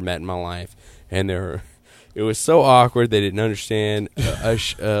I've ever met in my life, and it was so awkward. They didn't understand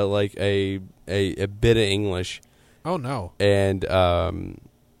like a bit of English. Oh no! And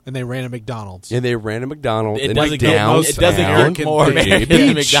they ran a McDonald's. It doesn't get more American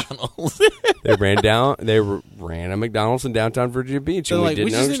than McDonald's. They ran a McDonald's in downtown Virginia Beach, and They're we like,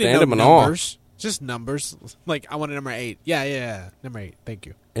 didn't just need to understand know them at all. numbers. Just numbers. Like, I wanted number 8. Yeah. Number 8. Thank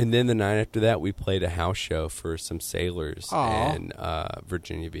you. And then the night after that, we played a house show for some sailors Aw. in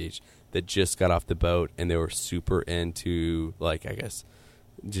Virginia Beach that just got off the boat, and they were super into, like, I guess,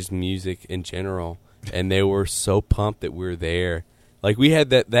 just music in general. And they were so pumped that we were there. Like, we had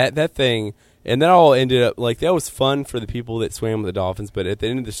that thing, and that all ended up, like, that was fun for the people that swam with the dolphins. But at the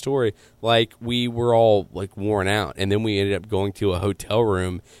end of the story, like, we were all, like, worn out. And then we ended up going to a hotel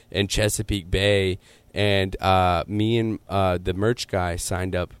room in Chesapeake Bay. And me and the merch guy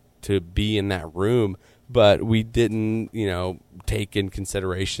signed up to be in that room, but we didn't, take in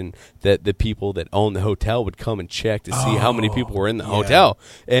consideration that the people that own the hotel would come and check to see how many people were in the hotel.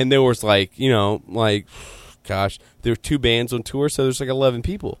 And there was gosh, there were 2 bands on tour, so there's like 11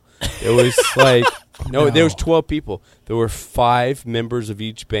 people. It was like there was 12 people. There were 5 members of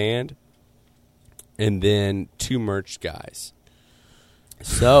each band, and then 2 merch guys.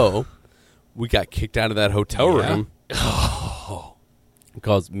 So we got kicked out of that hotel room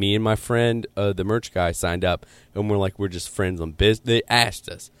because me and my friend, the merch guy, signed up, and we're just friends on business. They asked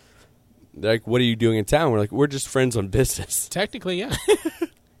us, they're like, what are you doing in town? We're like, we're just friends on business. Technically, yeah.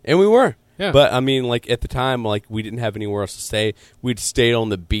 And we were. Yeah. But, I mean, like, at the time, like, we didn't have anywhere else to stay. We'd stayed on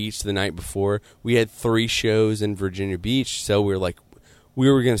the beach the night before. We had 3 shows in Virginia Beach, so we were like, we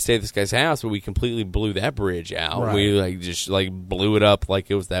were going to stay at this guy's house, but we completely blew that bridge out. Right. We, just blew it up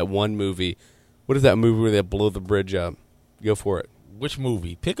like it was that one movie. What is that movie where they blow the bridge up? Go for it. Which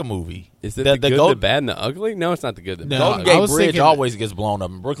movie? Pick a movie. Is it the good, the bad, and the ugly? No, it's not the good, the bad. Golden Gate Bridge always gets blown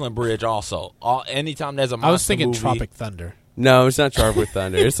up, and Brooklyn Bridge also. Anytime there's a monster I was thinking movie, Tropic Thunder. No, it's not Tropic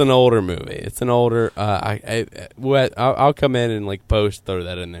Thunder. It's an older movie. It's an older. I'll come in and post, throw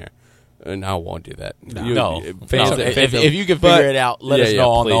that in there, and I won't do that. If you can figure it out, let us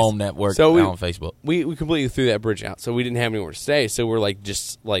know on the Home Network on Facebook. We completely threw that bridge out, so we didn't have anywhere to stay. So we're all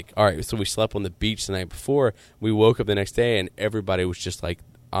right. So we slept on the beach the night before. We woke up the next day, and everybody was just like,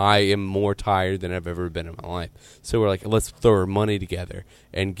 I am more tired than I've ever been in my life. So we're like, let's throw our money together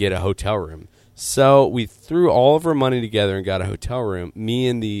and get a hotel room. So we threw all of our money together and got a hotel room. Me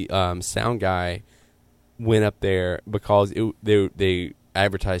and the sound guy went up there because they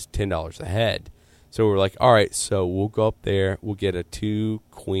advertised $10 a head. So we're like, all right, so we'll go up there. We'll get a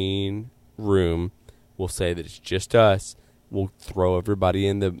 2-queen room. We'll say that it's just us. We'll throw everybody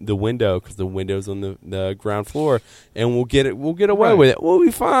in the window because the window's on the ground floor, and we'll get away with it. We'll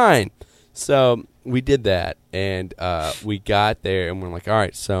be fine. So we did that, and we got there, and we're like, all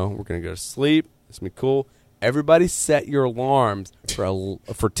right, so we're going to go to sleep. It's going to be cool. Everybody set your alarms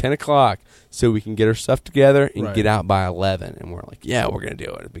for 10 o'clock so we can get our stuff together and get out by 11. And we're like, yeah, we're going to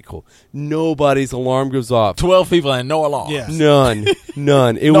do it. It'd be cool. Nobody's alarm goes off. 12 people and no alarm. Yeah. None.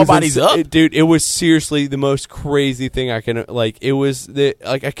 Nobody's up? Dude, it was seriously the most crazy thing I can, it was,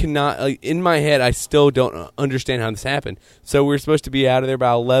 I cannot, in my head, I still don't understand how this happened. So we're supposed to be out of there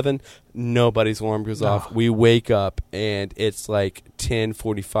by 11. Nobody's alarm goes off. We wake up, and it's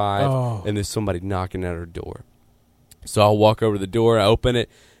 10:45, and there's somebody knocking at our door. So I'll walk over to the door, I open it,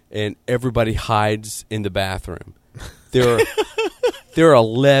 and everybody hides in the bathroom. There are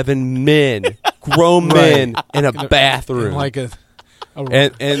 11 men, grown men, in a bathroom. Dude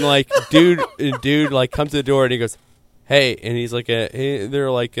comes to the door, and he goes, hey, and he's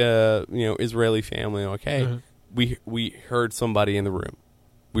they're Israeli family. I'm like, hey, we heard somebody in the room.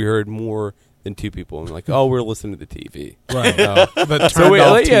 We heard more than 2 people. And we're like, oh, we're listening to the TV. Right.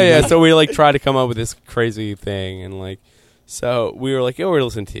 So we like try to come up with this crazy thing, and like, so we were like, oh, we're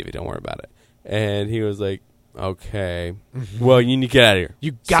listening to TV. Don't worry about it. And he was like, okay, well, you need to get out of here.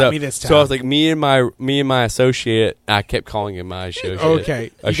 You got me this time. So I was like, me and my associate. I kept calling him my associate.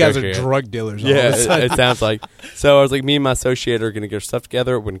 Okay, you guys are drug dealers. Yeah, all of a sudden. it sounds like. So I was like, me and my associate are gonna get our stuff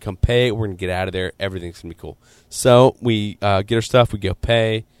together. We're gonna come pay. We're gonna get out of there. Everything's gonna be cool. So we get our stuff. We go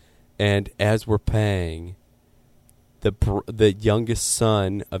pay, and as we're paying, the youngest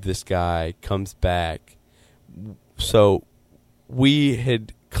son of this guy comes back. So we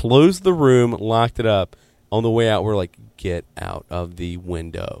had closed the room, locked it up. On the way out, we're like, get out of the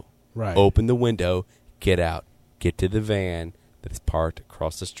window. Right. Open the window, get out. Get to the van that's parked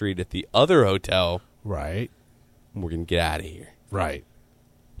across the street at the other hotel. Right. And we're going to get out of here. Right.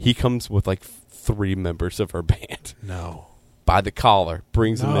 He comes with like 3 members of our band. No. By the collar,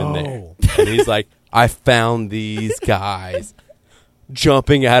 brings them in there. And he's like, I found these guys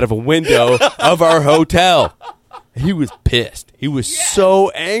jumping out of a window of our hotel. He was pissed. He was so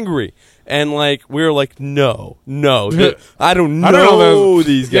angry. And like we were like, no, I don't know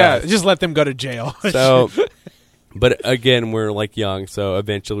these guys. Yeah, just let them go to jail. So, but again, we're like young, so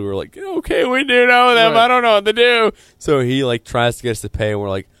eventually we're like, okay, we do know them. Right. I don't know what to do. So he like tries to get us to pay, and we're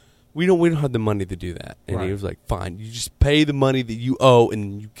like, we don't have the money to do that. And he was like, fine, you just pay the money that you owe,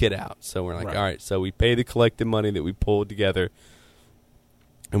 and you get out. So we're like, all right. So we pay the collected money that we pulled together,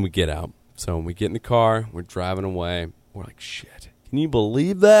 and we get out. So when we get in the car, we're driving away. We're like, shit. Can you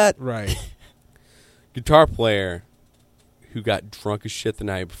believe that? Right. Guitar player who got drunk as shit the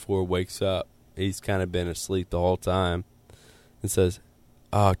night before wakes up. He's kind of been asleep the whole time and says,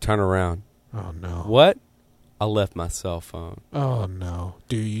 oh, turn around. Oh, no. What? I left my cell phone. Oh, no.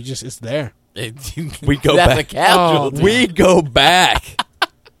 Dude, it's there. We go That's back. a casualty. We go back.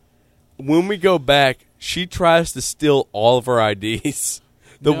 When we go back, she tries to steal all of our IDs.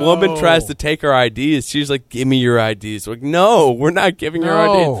 The woman tries to take our IDs. She's like, give me your IDs. We're like, no, we're not giving her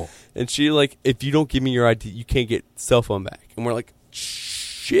IDs. And she like, if you don't give me your ID, you can't get cell phone back. And we're like,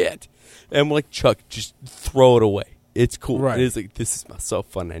 shit. And we're like, Chuck, just throw it away. It's cool. Right. And it's like, this is my cell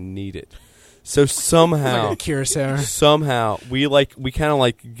phone. I need it. So somehow, like a Curacao. somehow we kind of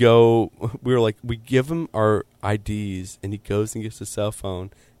like go. We were like, we give him our IDs, and he goes and gets a cell phone.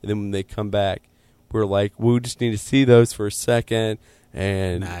 And then when they come back, we're like, we just need to see those for a second.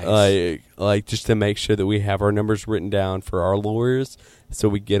 And like just to make sure that we have our numbers written down for our lawyers, so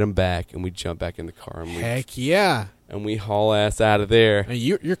we get them back and we jump back in the car and Heck yeah! And we haul ass out of there. And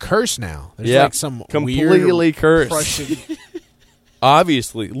you're cursed now. There's like some completely weird cursed.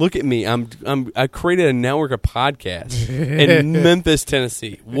 Obviously, look at me. I created a network of podcasts in Memphis,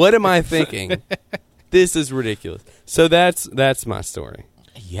 Tennessee. What am I thinking? This is ridiculous. So that's my story.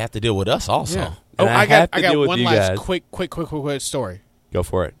 You have to deal with us also. Yeah. And I got deal with one you last guys. quick story. Go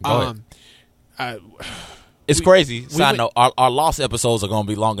for it. Go ahead. It's crazy. Side went- note, our lost episodes are going to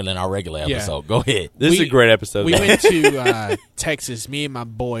be longer than our regular Yeah. episode. Go ahead. This is a great episode. We went to Texas. Me and my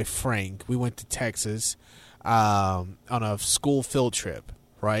boy Frank. We went to Texas on a school field trip,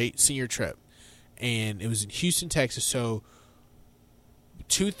 right? Senior trip, and it was in Houston, Texas. So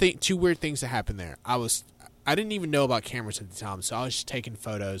two weird things that happened there. I didn't even know about cameras at the time, so I was just taking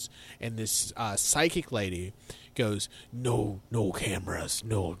photos. And this psychic lady goes, "No cameras.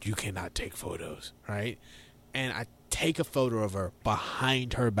 No, you cannot take photos." Right? And I take a photo of her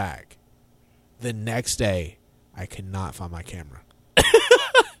behind her back. The next day, I could not find my camera.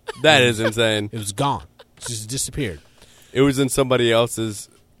 That is insane. It was gone. It just disappeared. It was in somebody else's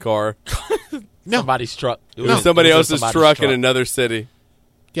car. No. Somebody's truck. It was somebody else's truck in another city.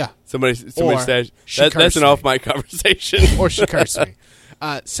 Yeah. Somebody Or said she that's cursed an me. off-mic conversation. Or she cursed me.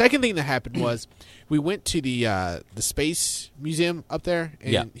 Second thing that happened was we went to the Space Museum up there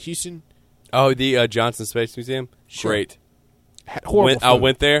in Houston. Oh, the Johnson Space Museum? Sure. Great. Had horrible food. I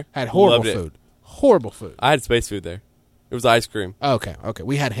went there. Had horrible Loved food. Horrible food. I had space food there. It was ice cream. Okay.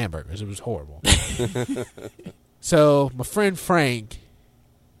 We had hamburgers. It was horrible. So my friend Frank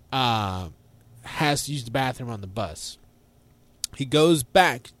has to use the bathroom on the bus. He goes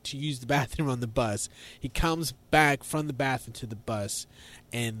back to use the bathroom on the bus. He comes back from the bathroom to the bus,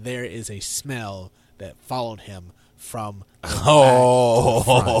 and there is a smell that followed him from the back to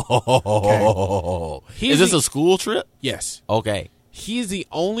the front. Okay. Is this a school trip? Yes. Okay. He's the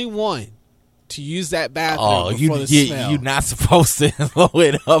only one to use that bathroom Oh, before the smell. you're not supposed to blow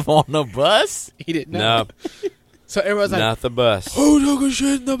it up on the bus? He didn't know. No, So everyone's like, not the bus. who took a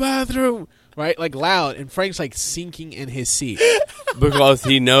shit in the bathroom? Right? Like loud. And Frank's like sinking in his seat. because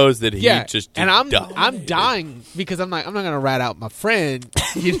he knows that he just and I'm dominated. dying because I'm not gonna rat out my friend,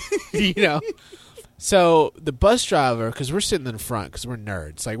 you know. So the bus driver, because we're sitting in the front, because we're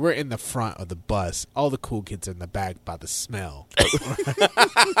nerds, like we're in the front of the bus. All the cool kids are in the back by the smell.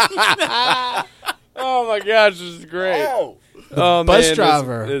 Oh my gosh, this is great. The bus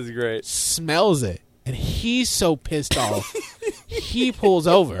driver this is great. smells it, and he's so pissed off, he pulls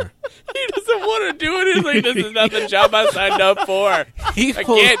over. He doesn't want to do it. He's like, this is not the job I signed up for. I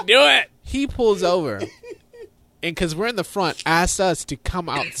can't do it. He pulls over, and because we're in the front, asks us to come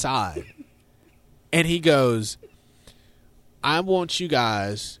outside. And he goes, I want you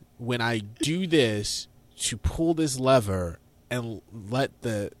guys, when I do this, to pull this lever and let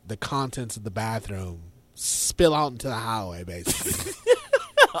the contents of the bathroom spill out into the highway, basically.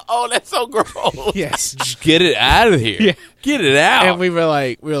 Oh, that's so gross. Yes. Just get it out of here. Yeah. Get it out. And we were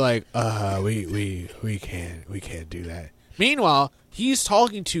like, we can't do that. Meanwhile, he's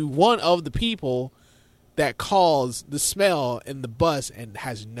talking to one of the people that caused the smell in the bus and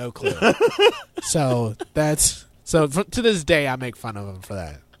has no clue. To this day, I make fun of him for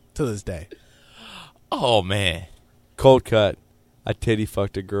that. To this day. Oh, man. Cold cut. I titty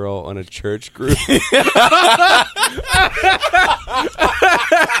fucked a girl on a church group.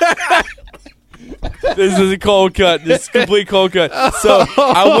 This is a cold cut. This is a complete cold cut. So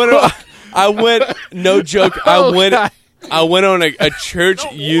I went. No joke. I went on a church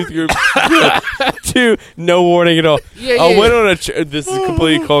youth group to no warning at all. I went on this is a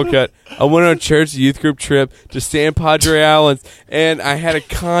completely cold cut. I went on a church youth group trip to San Padre Islands, and I had a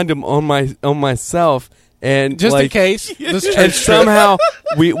condom on myself, and just like, in case. And somehow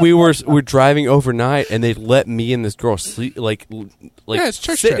we're driving overnight, and they let me and this girl sleep like it's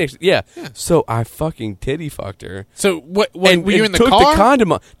church sit trip. next. Yeah. So I fucking titty fucked her. So what? And, were you in the took car? The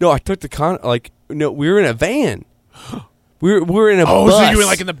condom. No, I took the condom. Like no, we were in a van. We were in a bus. So you were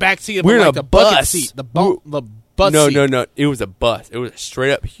like in the back seat of We're in like a the bucket bus. seat. The bus No, seat. no. It was a bus. It was a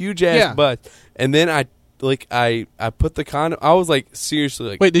straight up huge ass bus. And then I put the condom. I was like seriously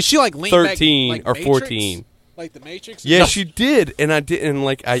like Wait, did she like lean 13 back, like or Matrix? 14. Like the Matrix? Yeah, she did, and I did, and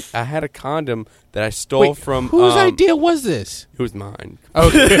like I had a condom that I stole Wait, from. whose idea was this? It was mine.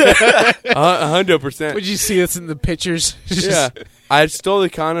 Okay. 100%. Would you see this in the pictures? Yeah, I stole the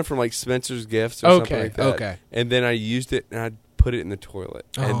condom from like Spencer's Gifts or something like that. Okay. And then I used it and I put it in the toilet,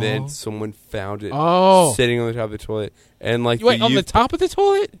 and then someone found it sitting on the top of the toilet, and like Wait, on the top of the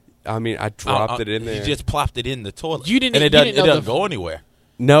toilet? I mean, I dropped it in there. You just plopped it in the toilet. You didn't. And it you didn't know doesn't go anywhere.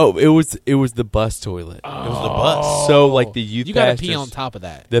 No, it was the bus toilet. It was the bus. So like the youth you got to pastors, pee on top of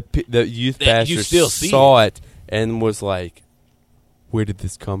that. the youth pastor still see saw it and was like, "Where did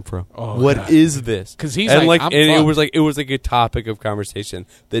this come from? Oh, What God. is this?" 'Cause he's and like, and "I'm it was like a topic of conversation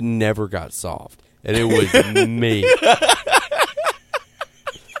that never got solved, and it was me.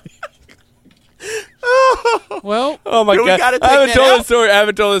 Well, Oh my We god! gotta I haven't take told that this story. I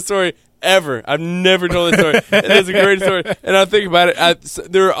haven't told this story ever. I've never told this story. And it's a great story. And I think about it.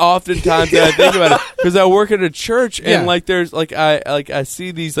 There are often times that I think about it because I work at a church and Yeah. like there's like I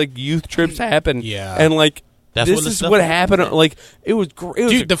see these like youth trips happen. Yeah. And like That's this when the is stuff what happens. happened. Like it was great.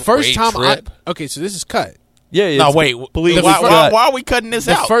 dude, the first time trip. okay, so this is cut. Yeah. No, it's wait. completely Why cut. are we cutting this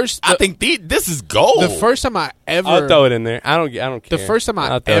The out? first- I think this is gold. The first time I ever I'll throw it in there. I don't care. the first time I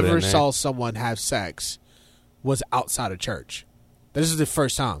I'll throw it in ever there. saw someone have sex was outside of church. This is the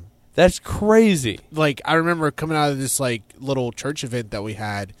first time. That's crazy. Like I remember coming out of this like little church event that we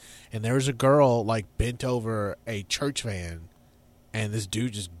had, and there was a girl like bent over a church van, and this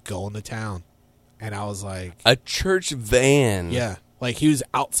dude just going to town, and I was like, A church van. yeah, like he was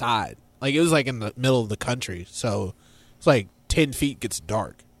outside, like it was like in the middle of the country, so it's like 10 feet gets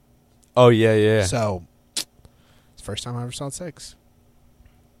dark. Oh yeah. So it's the first time I ever saw sex.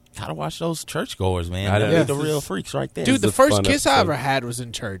 Gotta watch those churchgoers, man. I They're know. the real freaks right there. Dude, the a first fun kiss I episode. ever had was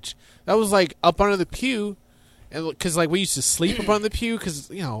in church. That was like up under the pew, and because like we used to sleep up under the pew because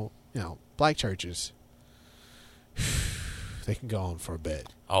you know black churches they can go on for a bit.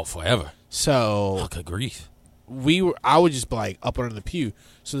 Oh, forever. So Oh, good grief. I would just be like up under the pew.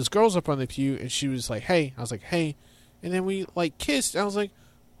 So this girl's up on the pew, and she was like, "Hey," I was like, "Hey," and then we like kissed. And I was like,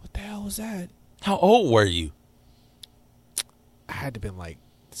 "What the hell was that?" How old were you? I had to been like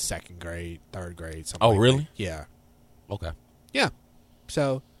second grade, third grade, something. Oh, like really? that. Yeah, Okay. yeah.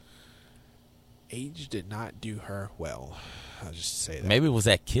 So age did not do her well. I'll just say that. Maybe it was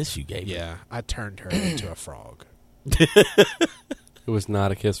that kiss you gave her. Yeah, I turned her into a frog. It was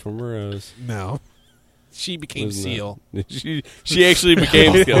not a kiss from a rose. No, she It became was not. Seal. She actually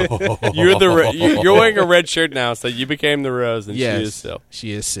became Seal. You're wearing a red shirt now, so you became the rose, and Yes, she is Seal.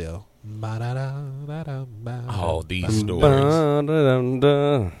 She is Seal. Oh, these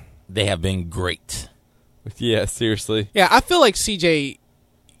stories. They have been great. Yeah, seriously. Yeah, I feel like CJ,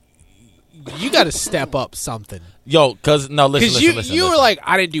 you got to step up something. Yo, because no, listen, you were like,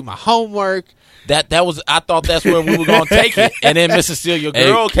 I didn't do my homework. That was, I thought that's where we were going to take it. And then Miss Cecilia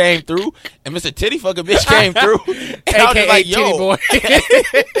Girl came through, and Mr. Titty fucking bitch came through. And I was just like, yo. Boy.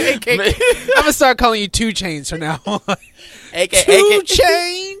 I'm going to start calling you 2 Chains from now on. 2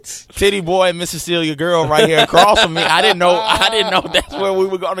 Chains? Titty Boy and Miss Cecilia Girl right here across from me. I didn't know that's where we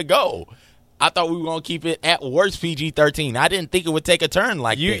were going to go. I thought we were going to keep it at worst PG-13. I didn't think it would take a turn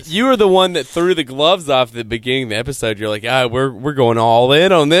like this. You were the one that threw the gloves off at the beginning of the episode. You're like, we're going all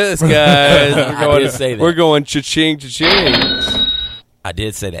in on this, guys. I did say that. We're going cha-ching, cha-ching. I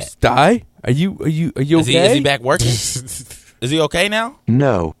did say that. Sty? Are you okay? Is he back working? Is he okay now?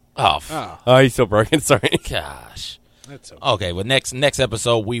 No. Oh, he's still broken. Sorry. Gosh. That's okay. Well, next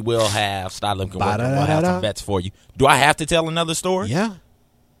episode we will have Sty Limkin working. We'll have some bets for you. Do I have to tell another story? Yeah.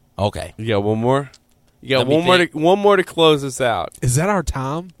 Okay. You got one more? You got one more to close us out. Is that our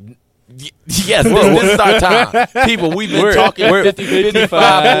time? Yes, this is our time. People, we've been talking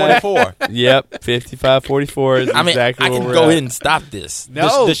 55-44. Yep, 55-44 is exactly I where can we're go at. ahead and stop this.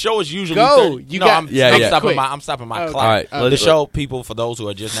 No. The show is usually Go. 30. I'm stopping my clock. All right, the show, people, for those who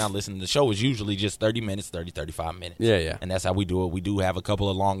are just now listening, the show is usually just 30 minutes, 35 minutes. Yeah. And that's how we do it. We do have a couple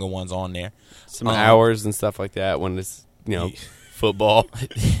of longer ones on there. Some hours and stuff like that when it's, football.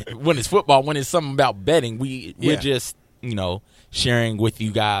 When it's football, when it's something about betting, we're just, sharing with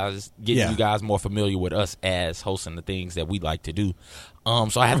you guys, getting you guys more familiar with us as hosting the things that we like to do.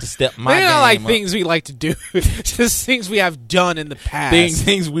 So I have to step my game not like up. things we like to do, just things we have done in the past.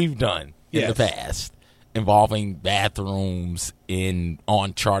 Things we've done in the past involving bathrooms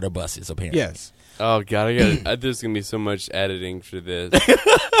on charter buses, apparently. Yes. Oh God, there's gonna be so much editing for this.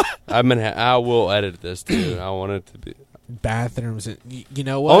 I will edit this too. I want it to be bathrooms. You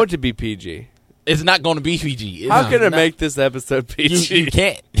know what? I want it to be PG. It's not going to be PG. How can I make this episode PG? You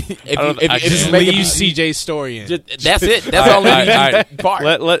can't. If just you make leave it CJ's story in. That's it. That's the only part.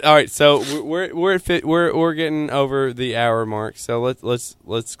 All right. So we're getting over the hour mark. So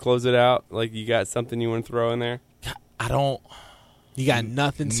let's close it out. Like, you got something you want to throw in there? I don't. You got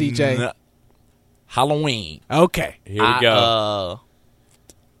nothing, CJ. Halloween. Okay. Here we go.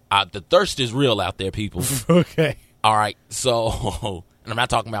 The thirst is real out there, people. Okay. All right. So. And I'm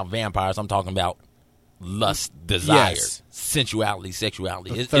not talking about vampires. I'm talking about lust, desire, sensuality, sexuality.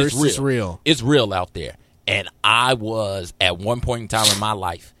 The thirst is real. It's real out there. And I was, at one point in time in my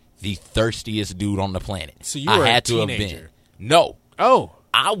life, the thirstiest dude on the planet. So you were a teenager. To have been. No. Oh.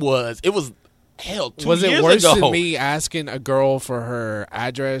 I was. It was, 2 years ago. Was it worse than me asking a girl for her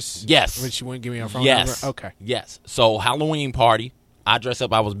address? Yes. When she wouldn't give me her phone number? Okay. Yes. So, Halloween party. I dressed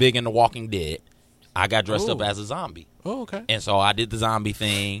up. I was big into Walking Dead. I got dressed up as a zombie. Oh, okay. And so I did the zombie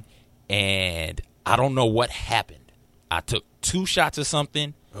thing, and I don't know what happened. I took 2 shots of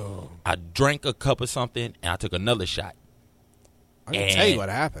something. Oh. I drank a cup of something, and I took another shot. I can tell you what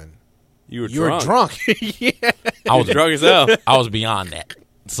happened. You were drunk. Yeah. I was drunk as hell. I was beyond that.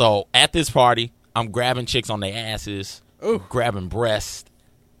 So at this party, I'm grabbing chicks on their asses, grabbing breasts.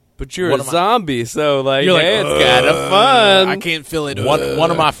 But you're a zombie, so you're like, it's kind of fun. I can't feel it.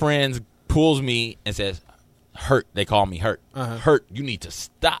 One of my friends pulls me and says, Hurt. They call me Hurt. Uh-huh. Hurt. You need to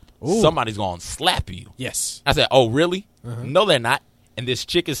stop. Ooh. Somebody's going to slap you. Yes. I said, oh, really? Uh-huh. No, they're not. And this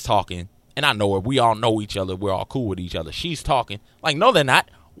chick is talking, and I know her. We all know each other. We're all cool with each other. She's talking. Like, no, they're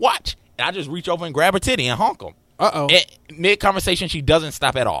not. Watch. And I just reach over and grab her titty and honk them. Uh-oh. Mid-conversation, she doesn't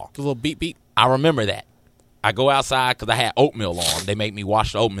stop at all. The little beep, beep. I remember that. I go outside because I had oatmeal on. They make me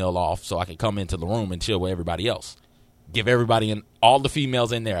wash the oatmeal off so I can come into the room and chill with everybody else. Give everybody, all the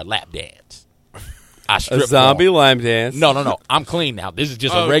females in there, a lap dance. I strip a zombie off. lime dance. No. I'm clean now. This is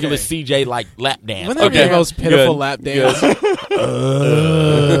just a regular CJ lap dance. Wouldn't that be the most pitiful lap dance?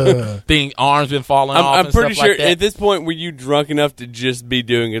 Thing arms been falling off. I'm and pretty stuff sure like that. at this point were you drunk enough to just be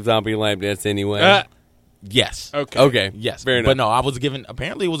doing a zombie lime dance anyway? Yes. Okay. Yes. Fair enough. But no, I was given.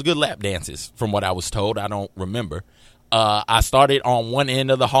 Apparently, it was good lap dances from what I was told. I don't remember. I started on one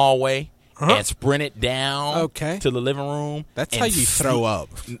end of the hallway and sprinted down to the living room. That's how you throw up.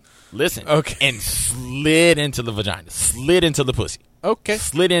 Listen. Okay. And slid into the vagina. Slid into the pussy. Okay.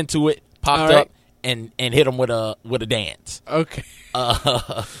 Slid into it. Popped up and hit him with a dance. Okay.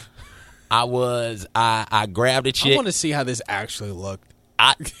 I grabbed a chick. I want to see how this actually looked.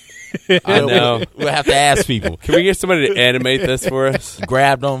 I know. We'll have to ask people. Can we get somebody to animate this for us?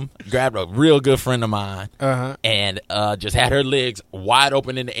 Grabbed a real good friend of mine, Uh-huh. and just had her legs wide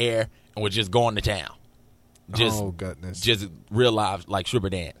open in the air and was just going to town. Just, oh goodness. just real live like stripper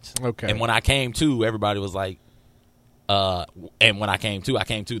dance. Okay. And when I came to, everybody was like, and when I came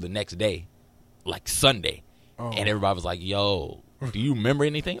to the next day, like Sunday, and everybody was like, "Yo, do you remember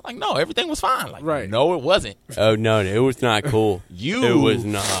anything?" Like, no, everything was fine. Like, Right. no, it wasn't. Oh no, it was not cool. It was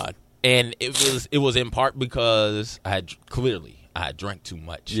not. And it was in part because I drank too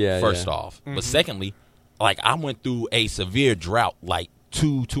much. Yeah, first yeah. off, but secondly, like I went through a severe drought, like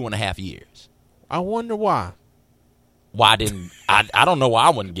 2.5 years. I wonder why. Why didn't I don't know why I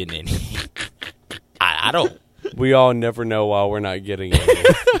wasn't getting any. I don't. We all never know why we're not getting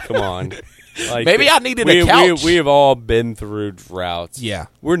it. Come on. Like, Maybe I needed a couch. We have all been through droughts. Yeah.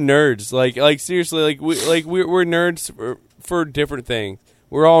 We're nerds. Like seriously, we're nerds for different things.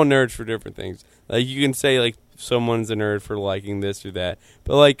 We're all nerds for different things. Like you can say like someone's a nerd for liking this or that,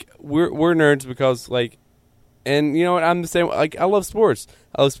 but like we're nerds because like, and you know what? I'm the same. Like I love sports.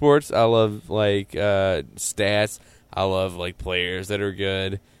 I love like stats. I love like players that are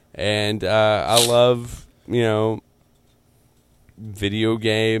good, and I love video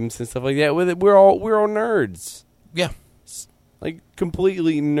games and stuff like that. With it, we're all nerds. Yeah. Like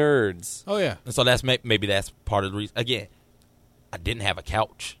completely nerds. Oh yeah. And so maybe that's part of the reason. Again, I didn't have a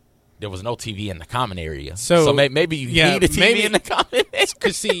couch. There was no TV in the common area. So maybe you need a TV in the common area.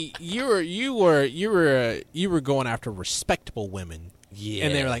 Because see, you were going after respectable women. Yeah.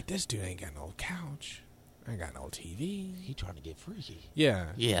 And they were like, this dude ain't got no couch. I ain't got no TV. He trying to get freaky. Yeah.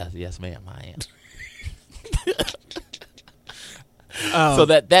 Yeah. Yes, ma'am. I am. So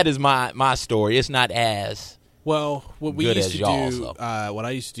that is my story. It's not as well. What we good used as to y'all, do, so. what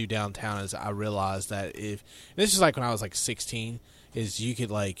I used to do downtown is I realized that this is like when I was like 16, is you could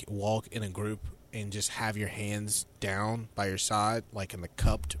like walk in a group and just have your hands down by your side, like in the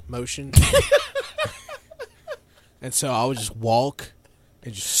cupped motion. And so I would just walk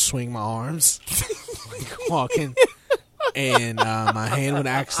and just swing my arms, like walking, and my hand would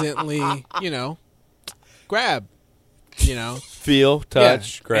accidentally, grab, Feel,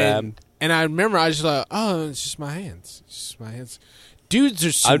 touch, Yeah. grab. And I remember I was just like, oh, it's just my hands. It's just my hands. Dudes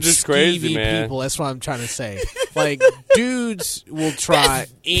are some I'm just crazy, skeevy man. people. That's what I'm trying to say. Like, dudes will try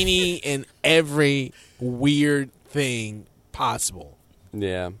any and every weird thing possible.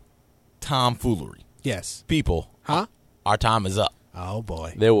 Yeah. tomfoolery. Yes. People, Huh? our time is up. Oh,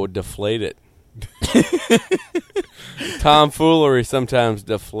 boy. They will deflate it. Tomfoolery sometimes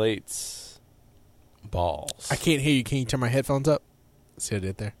deflates. Balls. I can't hear you. Can you turn my headphones up? See what I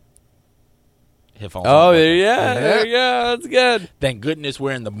did there? Headphones Oh, on. there you go. That's good. Thank goodness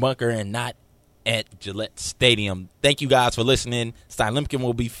we're in the bunker and not at Gillette Stadium. Thank you guys for listening. Stein Limpkin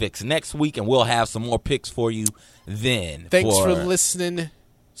will be fixed next week, and we'll have some more picks for you then. Thanks for listening.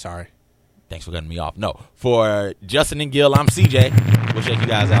 Sorry. Thanks for cutting me off. No, for Justin and Gil, I'm CJ. We'll check you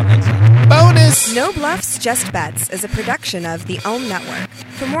guys out next time. Bonus! No Bluffs, Just Bets is a production of the OM Network.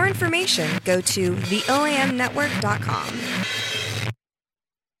 For more information, go to theomnetwork.com.